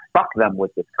stuck them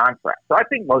with this contract. So I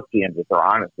think most GMs, if they're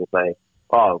honest, will say,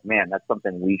 oh, man, that's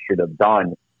something we should have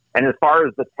done. And as far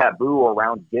as the taboo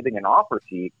around giving an offer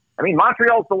sheet, I mean,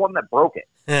 Montreal's the one that broke it.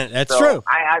 That's true.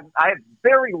 I have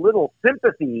very little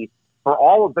sympathy for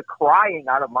all of the crying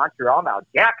out of Montreal now.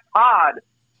 Jack Todd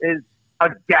is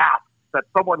aghast that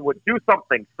someone would do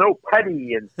something so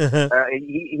petty. And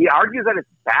he argues that it's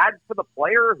bad for the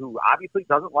player who obviously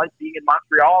doesn't like being in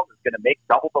Montreal, is going to make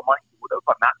double the money he would have.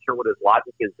 I'm not sure what his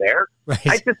logic is there. Right.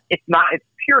 It's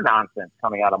pure nonsense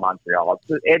coming out of Montreal.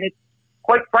 And it's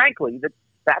quite frankly,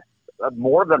 that's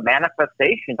more the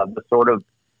manifestation of the sort of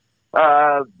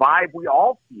vibe we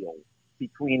all feel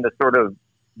between the sort of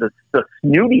the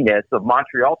snootiness of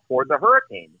Montreal toward the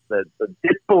Hurricanes, the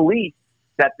disbelief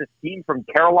that this team from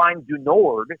Caroline du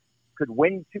Nord could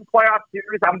win 2 playoff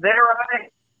series. I'm there.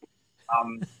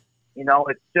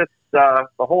 It's just the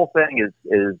whole thing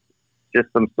is just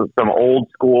some old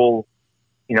school,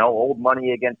 old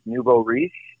money against nouveau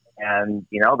riche, and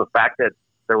the fact that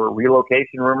there were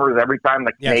relocation rumors every time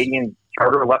the Canadian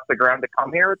charter left the ground to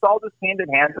come here. It's all just hand in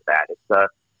hand with that.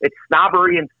 It's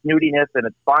snobbery and snootiness, and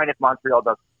it's fine if Montreal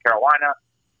does Carolina.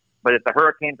 But if the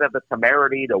Hurricanes have the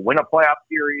temerity to win a playoff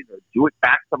series or do it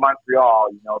back to Montreal,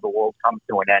 the world comes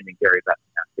to an end and Gary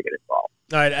Bettman has to get involved.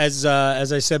 All right, as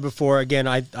I said before, again,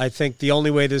 I think the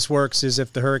only way this works is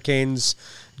if the Hurricanes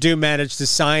do manage to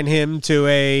sign him to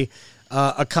a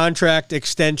contract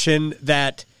extension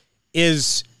that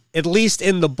is at least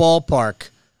in the ballpark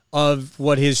of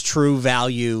what his true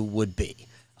value would be.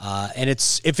 And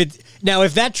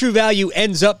if that true value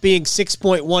ends up being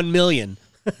 $6.1 million,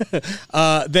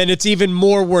 then it's even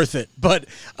more worth it. But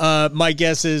my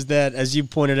guess is that, as you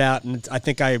pointed out, and I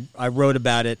think I wrote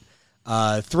about it,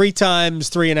 3 times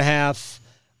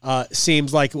 3.5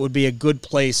 seems like it would be a good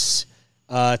place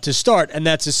to start, and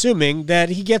that's assuming that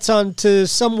he gets on to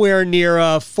somewhere near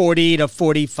a 40 to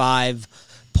 45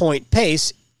 point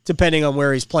pace, depending on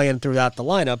where he's playing throughout the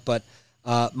lineup. But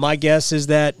my guess is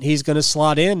that he's going to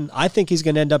slot in. I think he's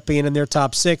going to end up being in their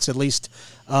top 6, at least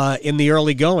in the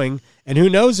early going. And who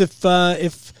knows if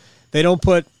they don't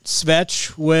put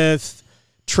Svech with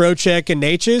Trocheck and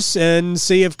Necas and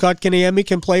see if Kotkaniemi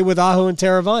can play with Aho and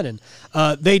Teravainen.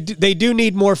 They do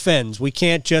need more Finns. We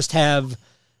can't just have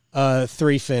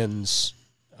 3 Finns,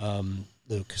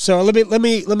 Luke. So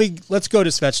let's go to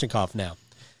Svechnikov now.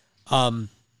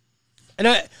 And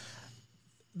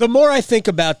the more I think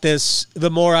about this, the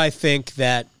more I think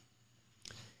that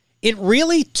it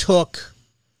really took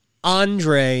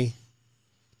Andre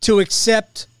to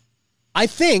accept, I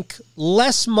think,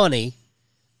 less money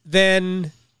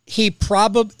than he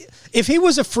probably, if he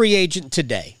was a free agent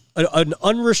today, an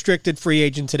unrestricted free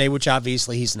agent today, which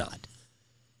obviously he's not,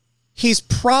 he's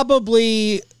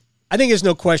probably, I think there's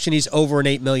no question he's over an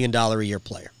 $8 million a year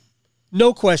player.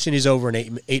 No question he's over an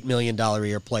 $8 million a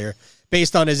year player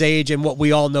based on his age and what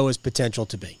we all know his potential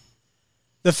to be.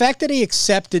 The fact that he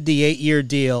accepted the 8-year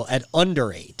deal at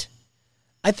under 8,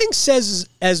 I think says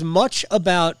as much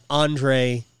about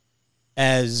Andre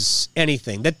as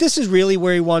anything, that this is really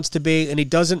where he wants to be, and he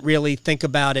doesn't really think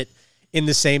about it in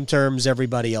the same terms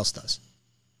everybody else does.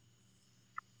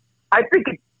 I think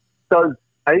it does.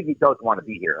 I think he does want to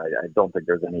be here. I don't think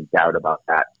there's any doubt about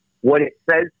that. What it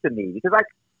says to me, because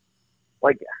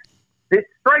this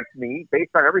strikes me,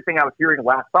 based on everything I was hearing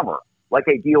last summer, like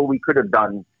a deal we could have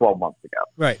done 12 months ago.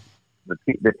 Right.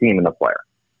 The team and the player.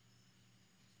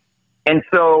 And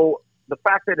so the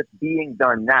fact that it's being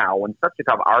done now, when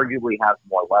Svechnikov arguably has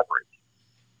more leverage,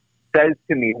 says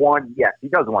to me, one, yes, he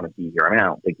does want to be here. I mean, I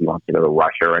don't think he wants to go to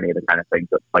Russia or any of the kind of things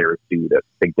that players do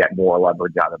to get more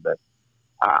leverage out of this.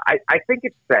 I think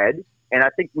it said, and I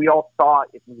think we all saw it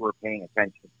if we were paying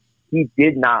attention, he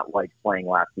did not like playing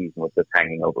last season with this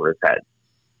hanging over his head.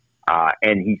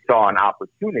 And he saw an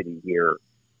opportunity here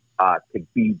to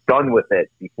be done with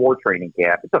it before training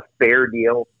camp. It's a fair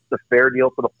deal. It's a fair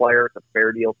deal for the player. It's a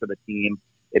fair deal for the team.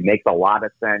 It makes a lot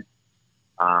of sense.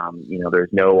 There's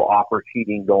no offer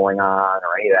cheating going on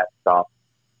or any of that stuff.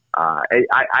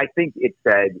 I think it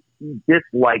said he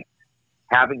disliked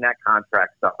having that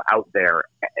contract stuff out there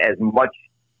as much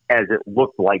as it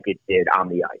looked like it did on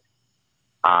the ice.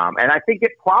 And I think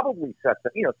it probably sets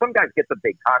up, some guys get the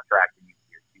big contract and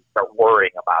you start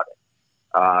worrying about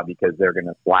it because they're going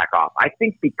to slack off. I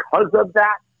think because of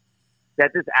that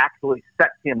this actually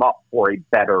sets him up for a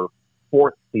better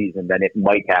fourth season than it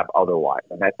might have otherwise.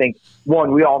 And I think,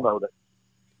 one, we all know that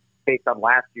based on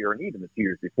last year and even the 2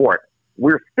 years before it,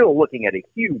 we're still looking at a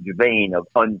huge vein of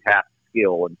untapped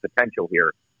skill and potential here.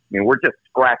 I mean, we're just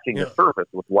scratching the surface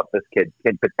with what this kid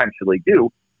can potentially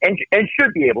do and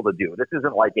should be able to do. This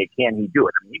isn't like a can he do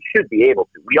it. I mean, he should be able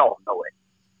to. We all know it.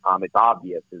 It's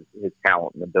obvious his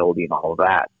talent and ability and all of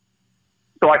that.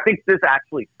 So I think this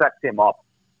actually sets him up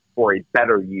for a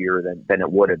better year than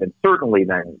it would have. And certainly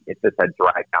then if this had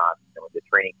dragged on into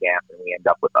training camp and we end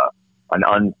up with an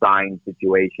unsigned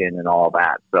situation and all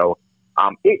that. So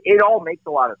it all makes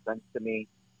a lot of sense to me.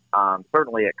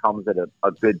 Certainly it comes at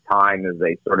a good time as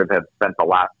they sort of have spent the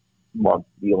last month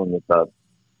dealing with the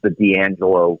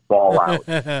D'Angelo fallout.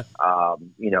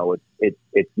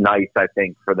 It's nice, I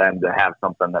think, for them to have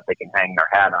something that they can hang their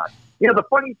hat on. The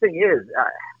funny thing is,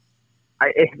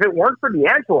 if it weren't for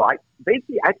D'Angelo, I think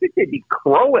they'd be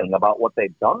crowing about what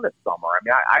they've done this summer. I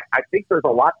mean, I think there's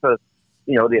a lot to,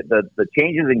 the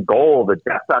changes in goal, the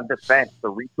depth on defense,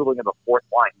 the retooling of the fourth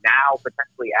line, now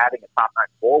potentially adding a top nine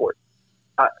forward.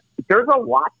 There's a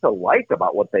lot to like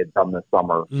about what they've done this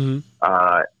summer. Mm-hmm.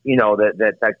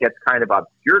 That gets kind of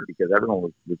obscured because everyone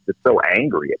was just so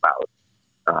angry about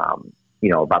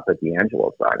the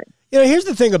D'Angelo signing. Here's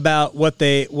the thing about what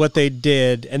they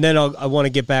did, and then I want to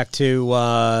get back to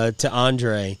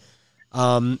Andre,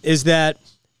 is that,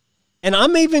 and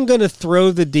I'm even going to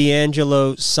throw the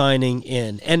D'Angelo signing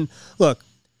in. And look,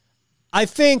 I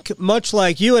think much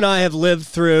like you and I have lived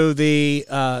through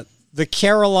the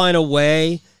Carolina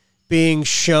way being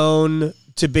shown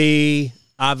to be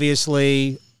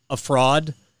obviously a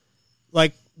fraud,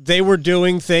 like they were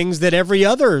doing things that every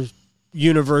other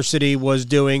university was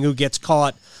doing who gets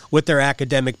caught with their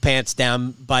academic pants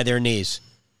down by their knees.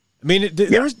 I mean,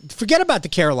 forget about the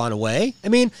Carolina way. I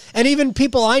mean, and even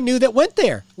people I knew that went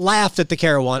there laughed at the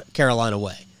Carolina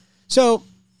way. So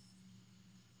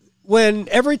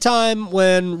every time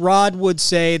when Rod would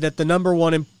say that the number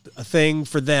one thing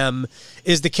for them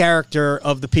is the character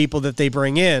of the people that they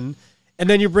bring in, and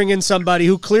then you bring in somebody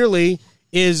who clearly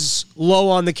is low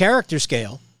on the character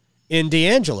scale in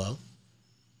D'Angelo,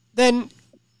 then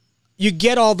you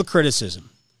get all the criticism.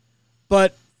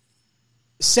 But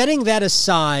setting that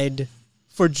aside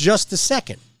for just a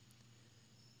second,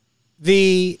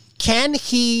 can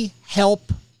he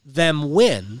help them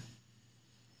win?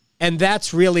 And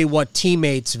that's really what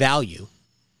teammates value.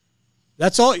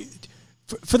 That's all.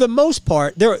 For the most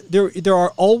part, there are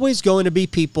always going to be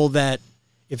people that,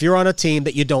 if you're on a team,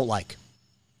 that you don't like.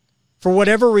 For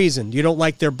whatever reason, you don't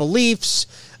like their beliefs,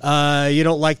 you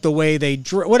don't like the way they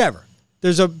whatever.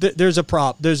 There's a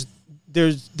problem.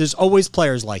 There's always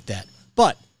players like that.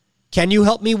 But can you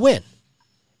help me win?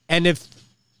 And if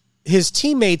his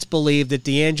teammates believe that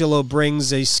D'Angelo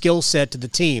brings a skill set to the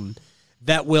team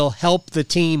that will help the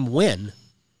team win,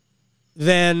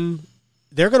 then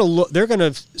they're going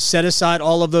to set aside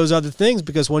all of those other things,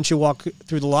 because once you walk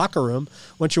through the locker room,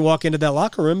 once you walk into that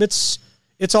locker room, it's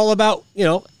all about,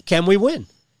 can we win?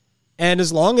 And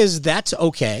as long as that's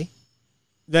okay,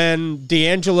 then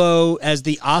D'Angelo as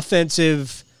the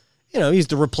offensive, he's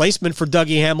the replacement for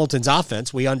Dougie Hamilton's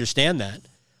offense. We understand that.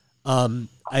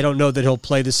 I don't know that he'll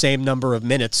play the same number of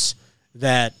minutes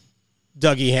that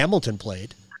Dougie Hamilton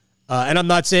played. And I'm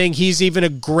not saying he's even a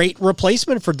great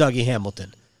replacement for Dougie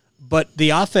Hamilton. But the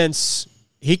offense,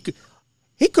 he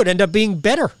could end up being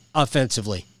better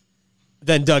offensively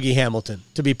than Dougie Hamilton,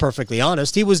 to be perfectly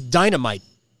honest. He was dynamite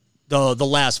the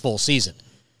last full season.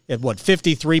 He had,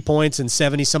 53 points in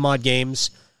 70-some-odd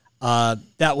games.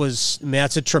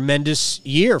 That's a tremendous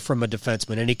year from a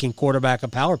defenseman, and he can quarterback a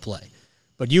power play.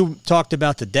 But you talked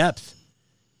about the depth.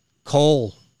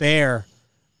 Cole, Bear.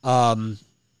 Love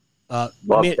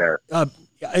Bear.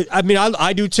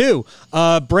 I do too.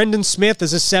 Brendan Smith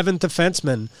is a seventh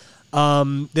defenseman.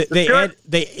 They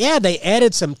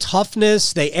added some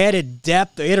toughness. They added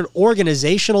depth. They added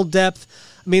organizational depth.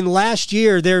 I mean, last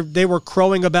year they were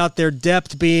crowing about their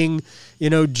depth being,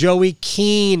 Joey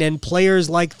Keane and players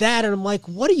like that, and I'm like,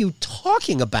 what are you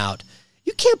talking about?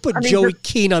 You can't put Joey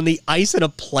Keane on the ice in a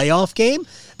playoff game.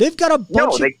 They've got a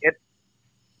bunch of...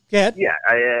 Go ahead. Yeah,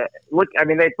 look, I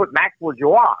mean, they put Max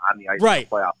Lajoie on the ice in the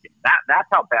playoff game. That's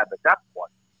how bad the depth was.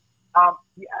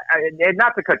 And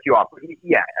not to cut you off, but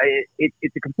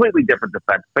it's a completely different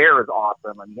defense. Bear is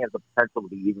awesome. I mean, he has the potential to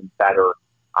be even better.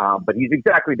 But he's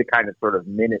exactly the kind of sort of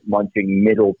minute-munching,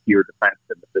 middle-tier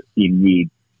defenseman that this team needs.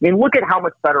 I mean, look at how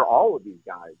much better all of these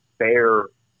guys, Bear,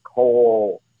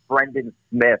 Cole, Brendan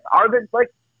Smith, are than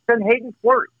Hayden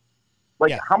Fleury.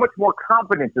 How much more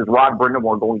confidence is Rod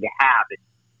Brind'Amour going to have? And,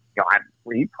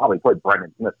 he'd probably put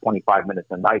Brendan Smith 25 minutes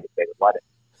a night if they would let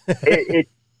it.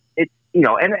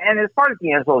 And as far as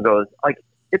D'Angelo goes,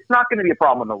 it's not going to be a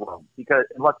problem in the room because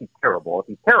unless he's terrible. If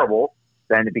he's terrible,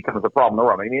 then it becomes a problem in the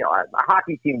room. I mean, a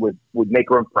hockey team would make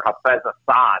room for Hafez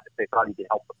Assad if they thought he could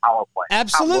help the power play.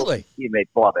 Absolutely. Teammates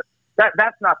love it.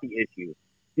 That's not the issue.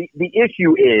 The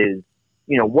issue is,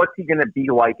 what's he going to be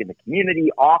like in the community,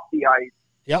 off the ice?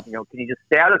 Yep. Can he just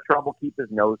stay out of trouble, keep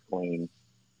his nose clean?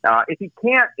 If he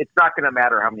can't, it's not going to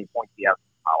matter how many points he has on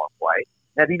the power play.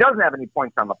 Now, if he doesn't have any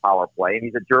points on the power play and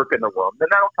he's a jerk in the room, then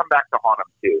that'll come back to haunt him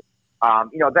too.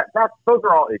 Those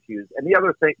are all issues. And the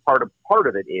other thing, part of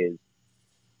it is,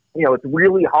 it's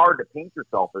really hard to paint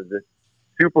yourself as this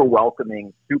super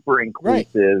welcoming, super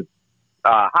inclusive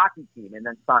hockey team and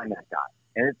then sign that guy.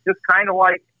 And it's just kind of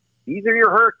like, these are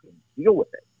your Hurricanes. Deal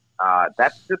with it.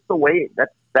 That's just the way.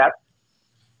 That's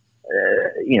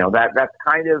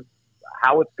kind of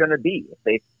how it's going to be.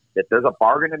 If there's a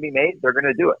bargain to be made, they're going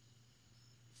to do it.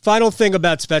 Final thing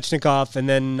about Svechnikov, and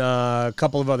then a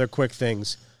couple of other quick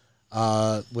things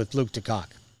with Luke DeCock.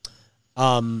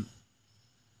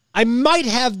 I might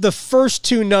have the first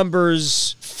two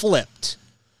numbers flipped,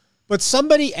 but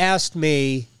somebody asked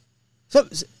me.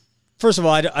 First of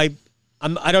all, I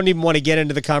don't even want to get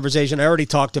into the conversation. I already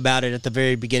talked about it at the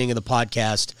very beginning of the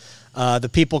podcast. The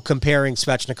people comparing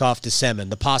Svechnikov to Semin,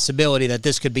 the possibility that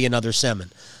this could be another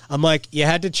Semin. I'm like, you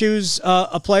had to choose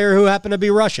a player who happened to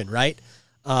be Russian, right?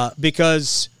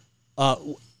 Because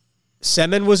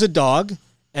Semin was a dog,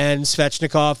 and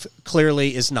Svechnikov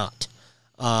clearly is not.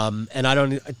 And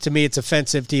to me, it's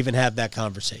offensive to even have that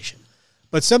conversation.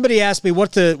 But somebody asked me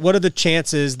what are the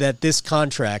chances that this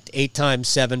contract, 8 times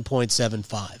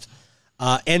 7.75,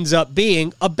 ends up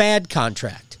being a bad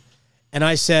contract. And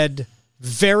I said,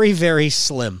 very, very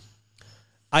slim.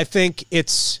 I think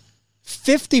it's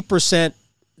 50%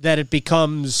 that it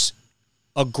becomes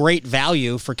a great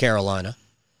value for Carolina.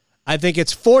 I think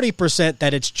it's 40%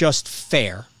 that it's just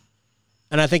fair.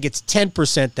 And I think it's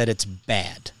 10% that it's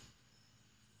bad.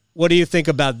 What do you think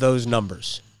about those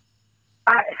numbers?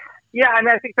 I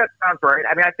think that sounds right.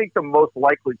 I mean, I think the most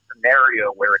likely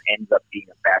scenario where it ends up being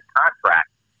a bad contract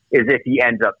is if he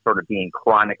ends up sort of being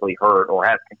chronically hurt or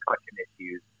has concussion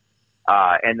issues,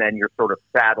 and then you're sort of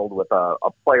saddled with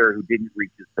a player who didn't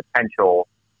reach his potential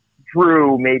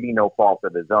through maybe no fault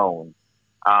of his own.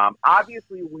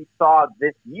 Obviously, we saw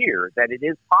this year that it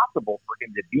is possible for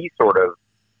him to be sort of,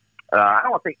 I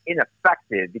don't want to say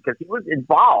ineffective because he was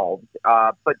involved,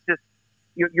 but just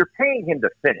you're paying him to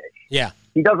finish. Yeah.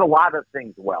 He does a lot of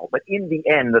things well, but in the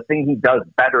end, the thing he does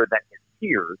better than his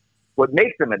peers, what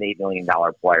makes him an $8 million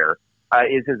player,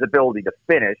 is his ability to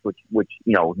finish, which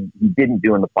he didn't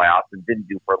do in the playoffs and didn't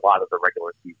do for a lot of the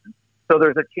regular season. So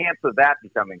there's a chance of that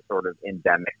becoming sort of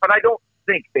endemic. But I don't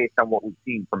think, based on what we've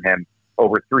seen from him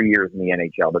over 3 years in the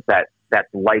NHL,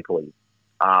 that's likely.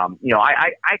 I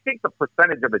think the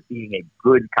percentage of it being a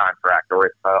good contract or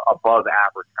it's above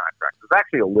average contract is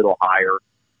actually a little higher.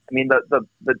 I mean, the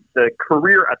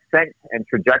career ascent and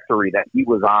trajectory that he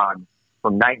was on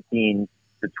from 19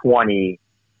 to 20,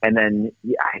 and then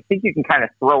I think you can kind of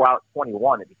throw out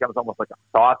 21. It becomes almost like a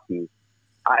sawtooth.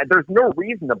 There's no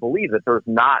reason to believe that there's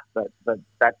not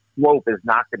that slope is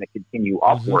not going to continue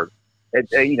upward.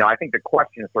 Mm-hmm. I think the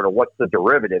question is sort of what's the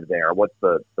derivative there? What's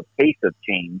the pace of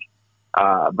change?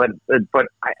 But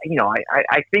I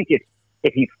think if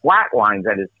he flatlines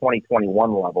at his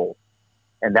 2021 level,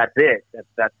 and that's it, then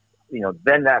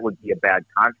that would be a bad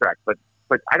contract. But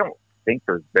I don't think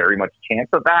there's very much chance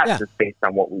of that, just based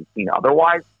on what we've seen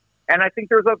otherwise. And I think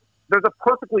there's a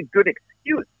perfectly good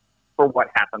excuse for what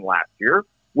happened last year,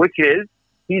 which is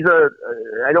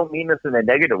I don't mean this in a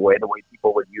negative way, the way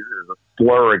people would use it as a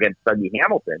slur against Dougie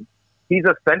Hamilton. He's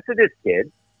a sensitive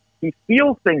kid. He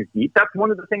feels things deep. That's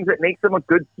one of the things that makes him a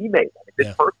good teammate, and a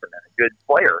good person, and a good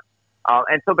player.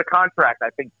 And so the contract, I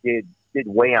think, did did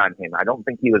weigh on him. I don't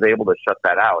think he was able to shut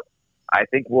that out. I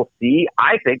think we'll see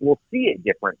a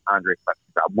different Andrei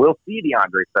Svechnikov. We'll see the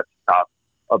Andrei Svechnikov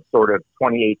of sort of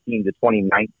 2018 to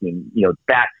 2019,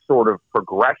 that sort of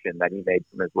progression that he made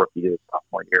from his rookie to his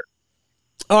sophomore year.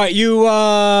 All right, you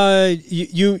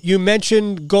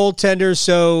mentioned goaltenders,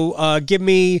 so give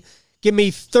me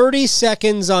 30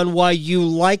 seconds on why you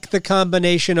like the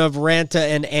combination of Ranta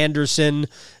and Anderson,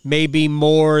 maybe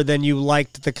more than you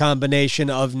liked the combination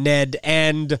of Ned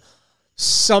and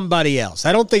somebody else.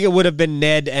 I don't think it would have been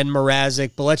Ned and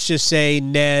Mrazek, but let's just say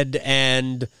Ned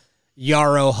and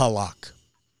Jaro Halak.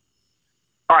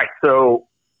 All right, so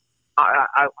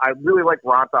I really like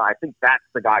Ranta. I think that's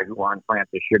the guy who Ron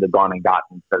Francis should have gone and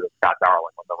gotten instead of Scott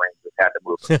Darling when the Rangers had to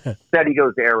move him. Instead, he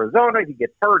goes to Arizona. He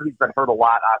gets hurt. He's been hurt a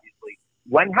lot, obviously.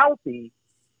 When healthy,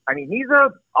 I mean, he's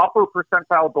a upper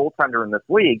percentile goaltender in this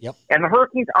league, and the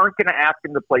Hurricanes aren't going to ask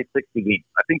him to play 60 games.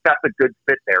 I think that's a good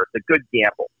fit there. It's a good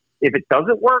gamble. If it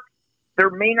doesn't work, there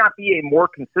may not be a more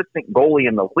consistent goalie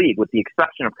in the league, with the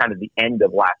exception of kind of the end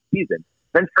of last season,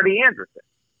 than Freddie Anderson,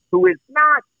 who is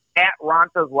not at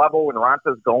Ranta's level when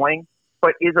Ranta's going,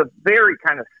 but is a very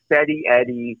kind of steady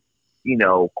Eddie,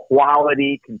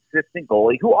 quality, consistent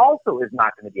goalie who also is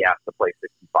not going to be asked to play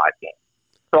 65 games.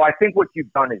 So I think what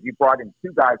you've done is you brought in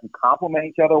two guys who complement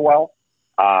each other well,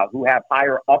 who have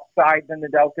higher upside than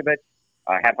Nedeljkovic,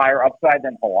 have higher upside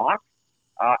than Halak,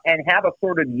 and have a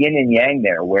sort of yin and yang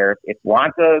there where if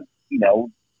Ranta,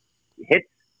 hits,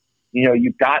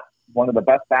 you've got one of the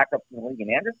best backups in the league in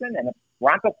Anderson, and if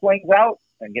Ranta plays out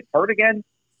and gets hurt again,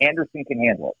 Anderson can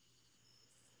handle it.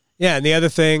 Yeah, and the other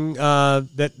thing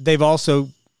that they've also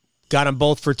got them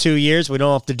both for 2 years. We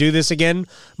don't have to do this again,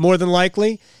 more than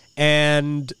likely.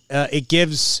 And it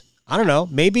gives, I don't know,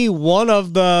 maybe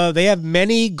they have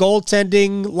many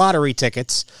goaltending lottery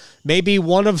tickets. Maybe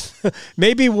one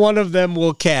of them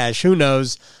will cash. Who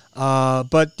knows?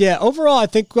 But yeah, overall, I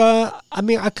think, I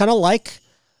kind of like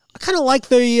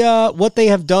the what they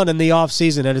have done in the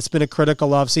offseason, and it's been a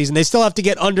critical offseason. They still have to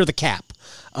get under the cap.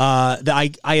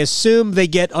 I assume they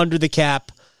get under the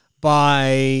cap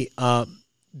by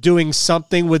doing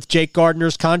something with Jake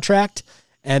Gardner's contract,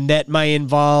 and that might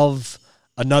involve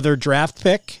another draft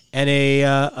pick and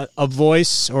a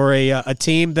voice or a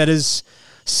team that is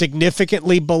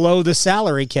significantly below the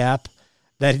salary cap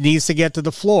that needs to get to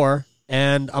the floor.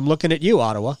 And I'm looking at you,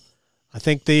 Ottawa. I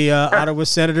think the Ottawa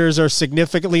Senators are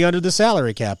significantly under the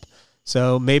salary cap,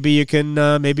 so maybe you can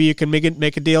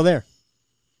make a deal there.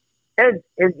 And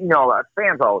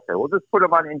fans always say, "Well, just put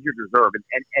him on injured reserve,"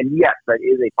 and yes, that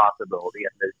is a possibility.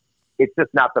 And it's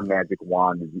just not the magic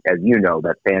wand, as you know,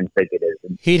 that fans think it is.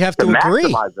 And he'd have to agree.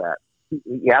 Maximize that,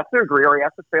 he has to agree, or he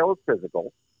has to fail his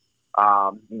physical.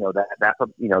 There's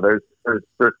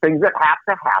things that have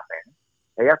to happen.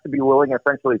 He has to be willing,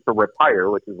 essentially, to retire,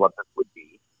 which is what this would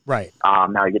be. Right.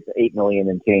 Now he gets $8 million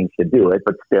and change to do it,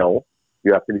 but still,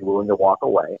 you have to be willing to walk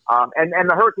away. And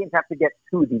the Hurricanes have to get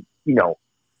to the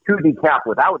cap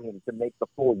without him to make the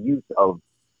full use of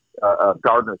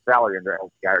Gardner's salary under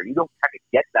LTIR. You don't kind of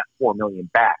get that $4 million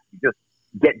back. You just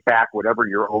get back whatever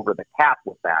you're over the cap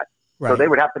with that. Right. So they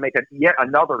would have to make yet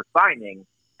another signing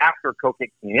after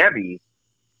Kotkaniemi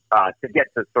to get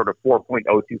to sort of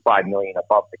 $4.025 million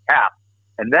above the cap,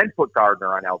 and then put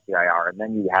Gardner on LTIR, and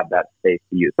then you have that space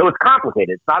to use. So it's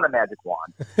complicated. It's not a magic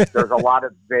wand. There's a lot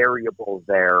of variables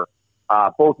there,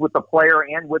 both with the player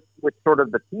and with sort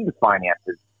of the team's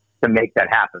finances to make that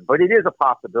happen. But it is a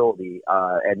possibility,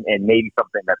 and maybe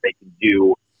something that they can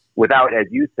do without, as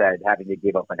you said, having to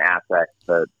give up an asset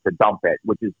to dump it,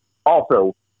 which is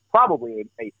also probably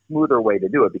a smoother way to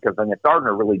do it, because then if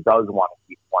Gardner really does want to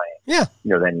keep playing,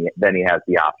 then he has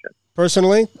the option.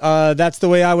 Personally, that's the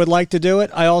way I would like to do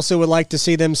it. I also would like to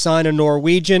see them sign a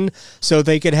Norwegian so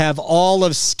they could have all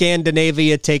of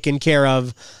Scandinavia taken care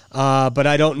of. But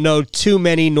I don't know too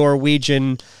many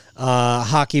Norwegian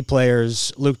hockey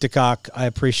players. Luke DeCock, I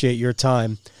appreciate your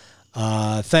time.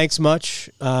 Thanks much.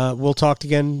 We'll talk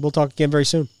again. We'll talk again very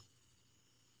soon.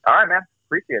 All right, man.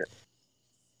 Appreciate it.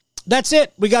 That's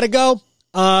it. We got to go.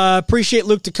 Appreciate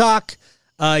Luke DeCock.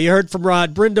 You heard from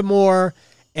Rod Brindamore,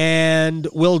 and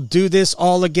we'll do this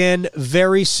all again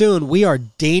very soon. We are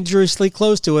dangerously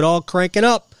close to it all cranking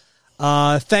up.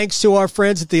 Thanks to our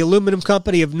friends at the Aluminum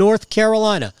Company of North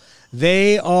Carolina.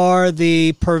 They are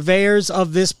the purveyors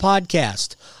of this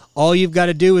podcast. All you've got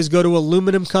to do is go to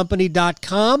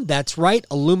aluminumcompany.com. That's right,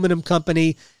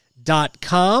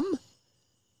 aluminumcompany.com.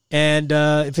 And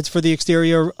if it's for the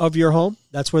exterior of your home,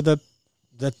 that's where these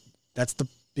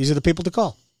are the people to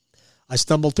call. I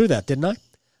stumbled through that, didn't I?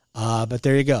 But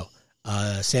there you go.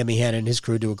 Sammy Hanna and his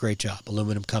crew do a great job.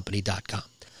 Aluminumcompany.com.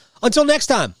 Until next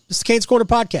time, this is the Canes Corner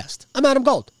Podcast. I'm Adam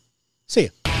Gold. See you.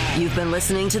 You've been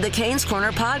listening to the Canes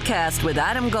Corner Podcast with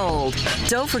Adam Gold.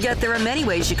 Don't forget there are many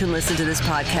ways you can listen to this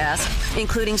podcast,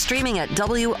 including streaming at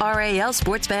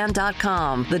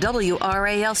WRALSportsFan.com, the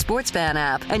WRAL Sports Fan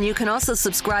app, and you can also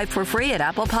subscribe for free at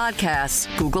Apple Podcasts,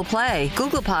 Google Play,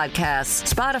 Google Podcasts,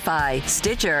 Spotify,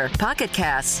 Stitcher, Pocket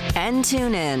Casts, and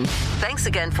TuneIn. Thanks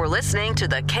again for listening to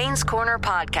the Canes Corner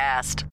Podcast.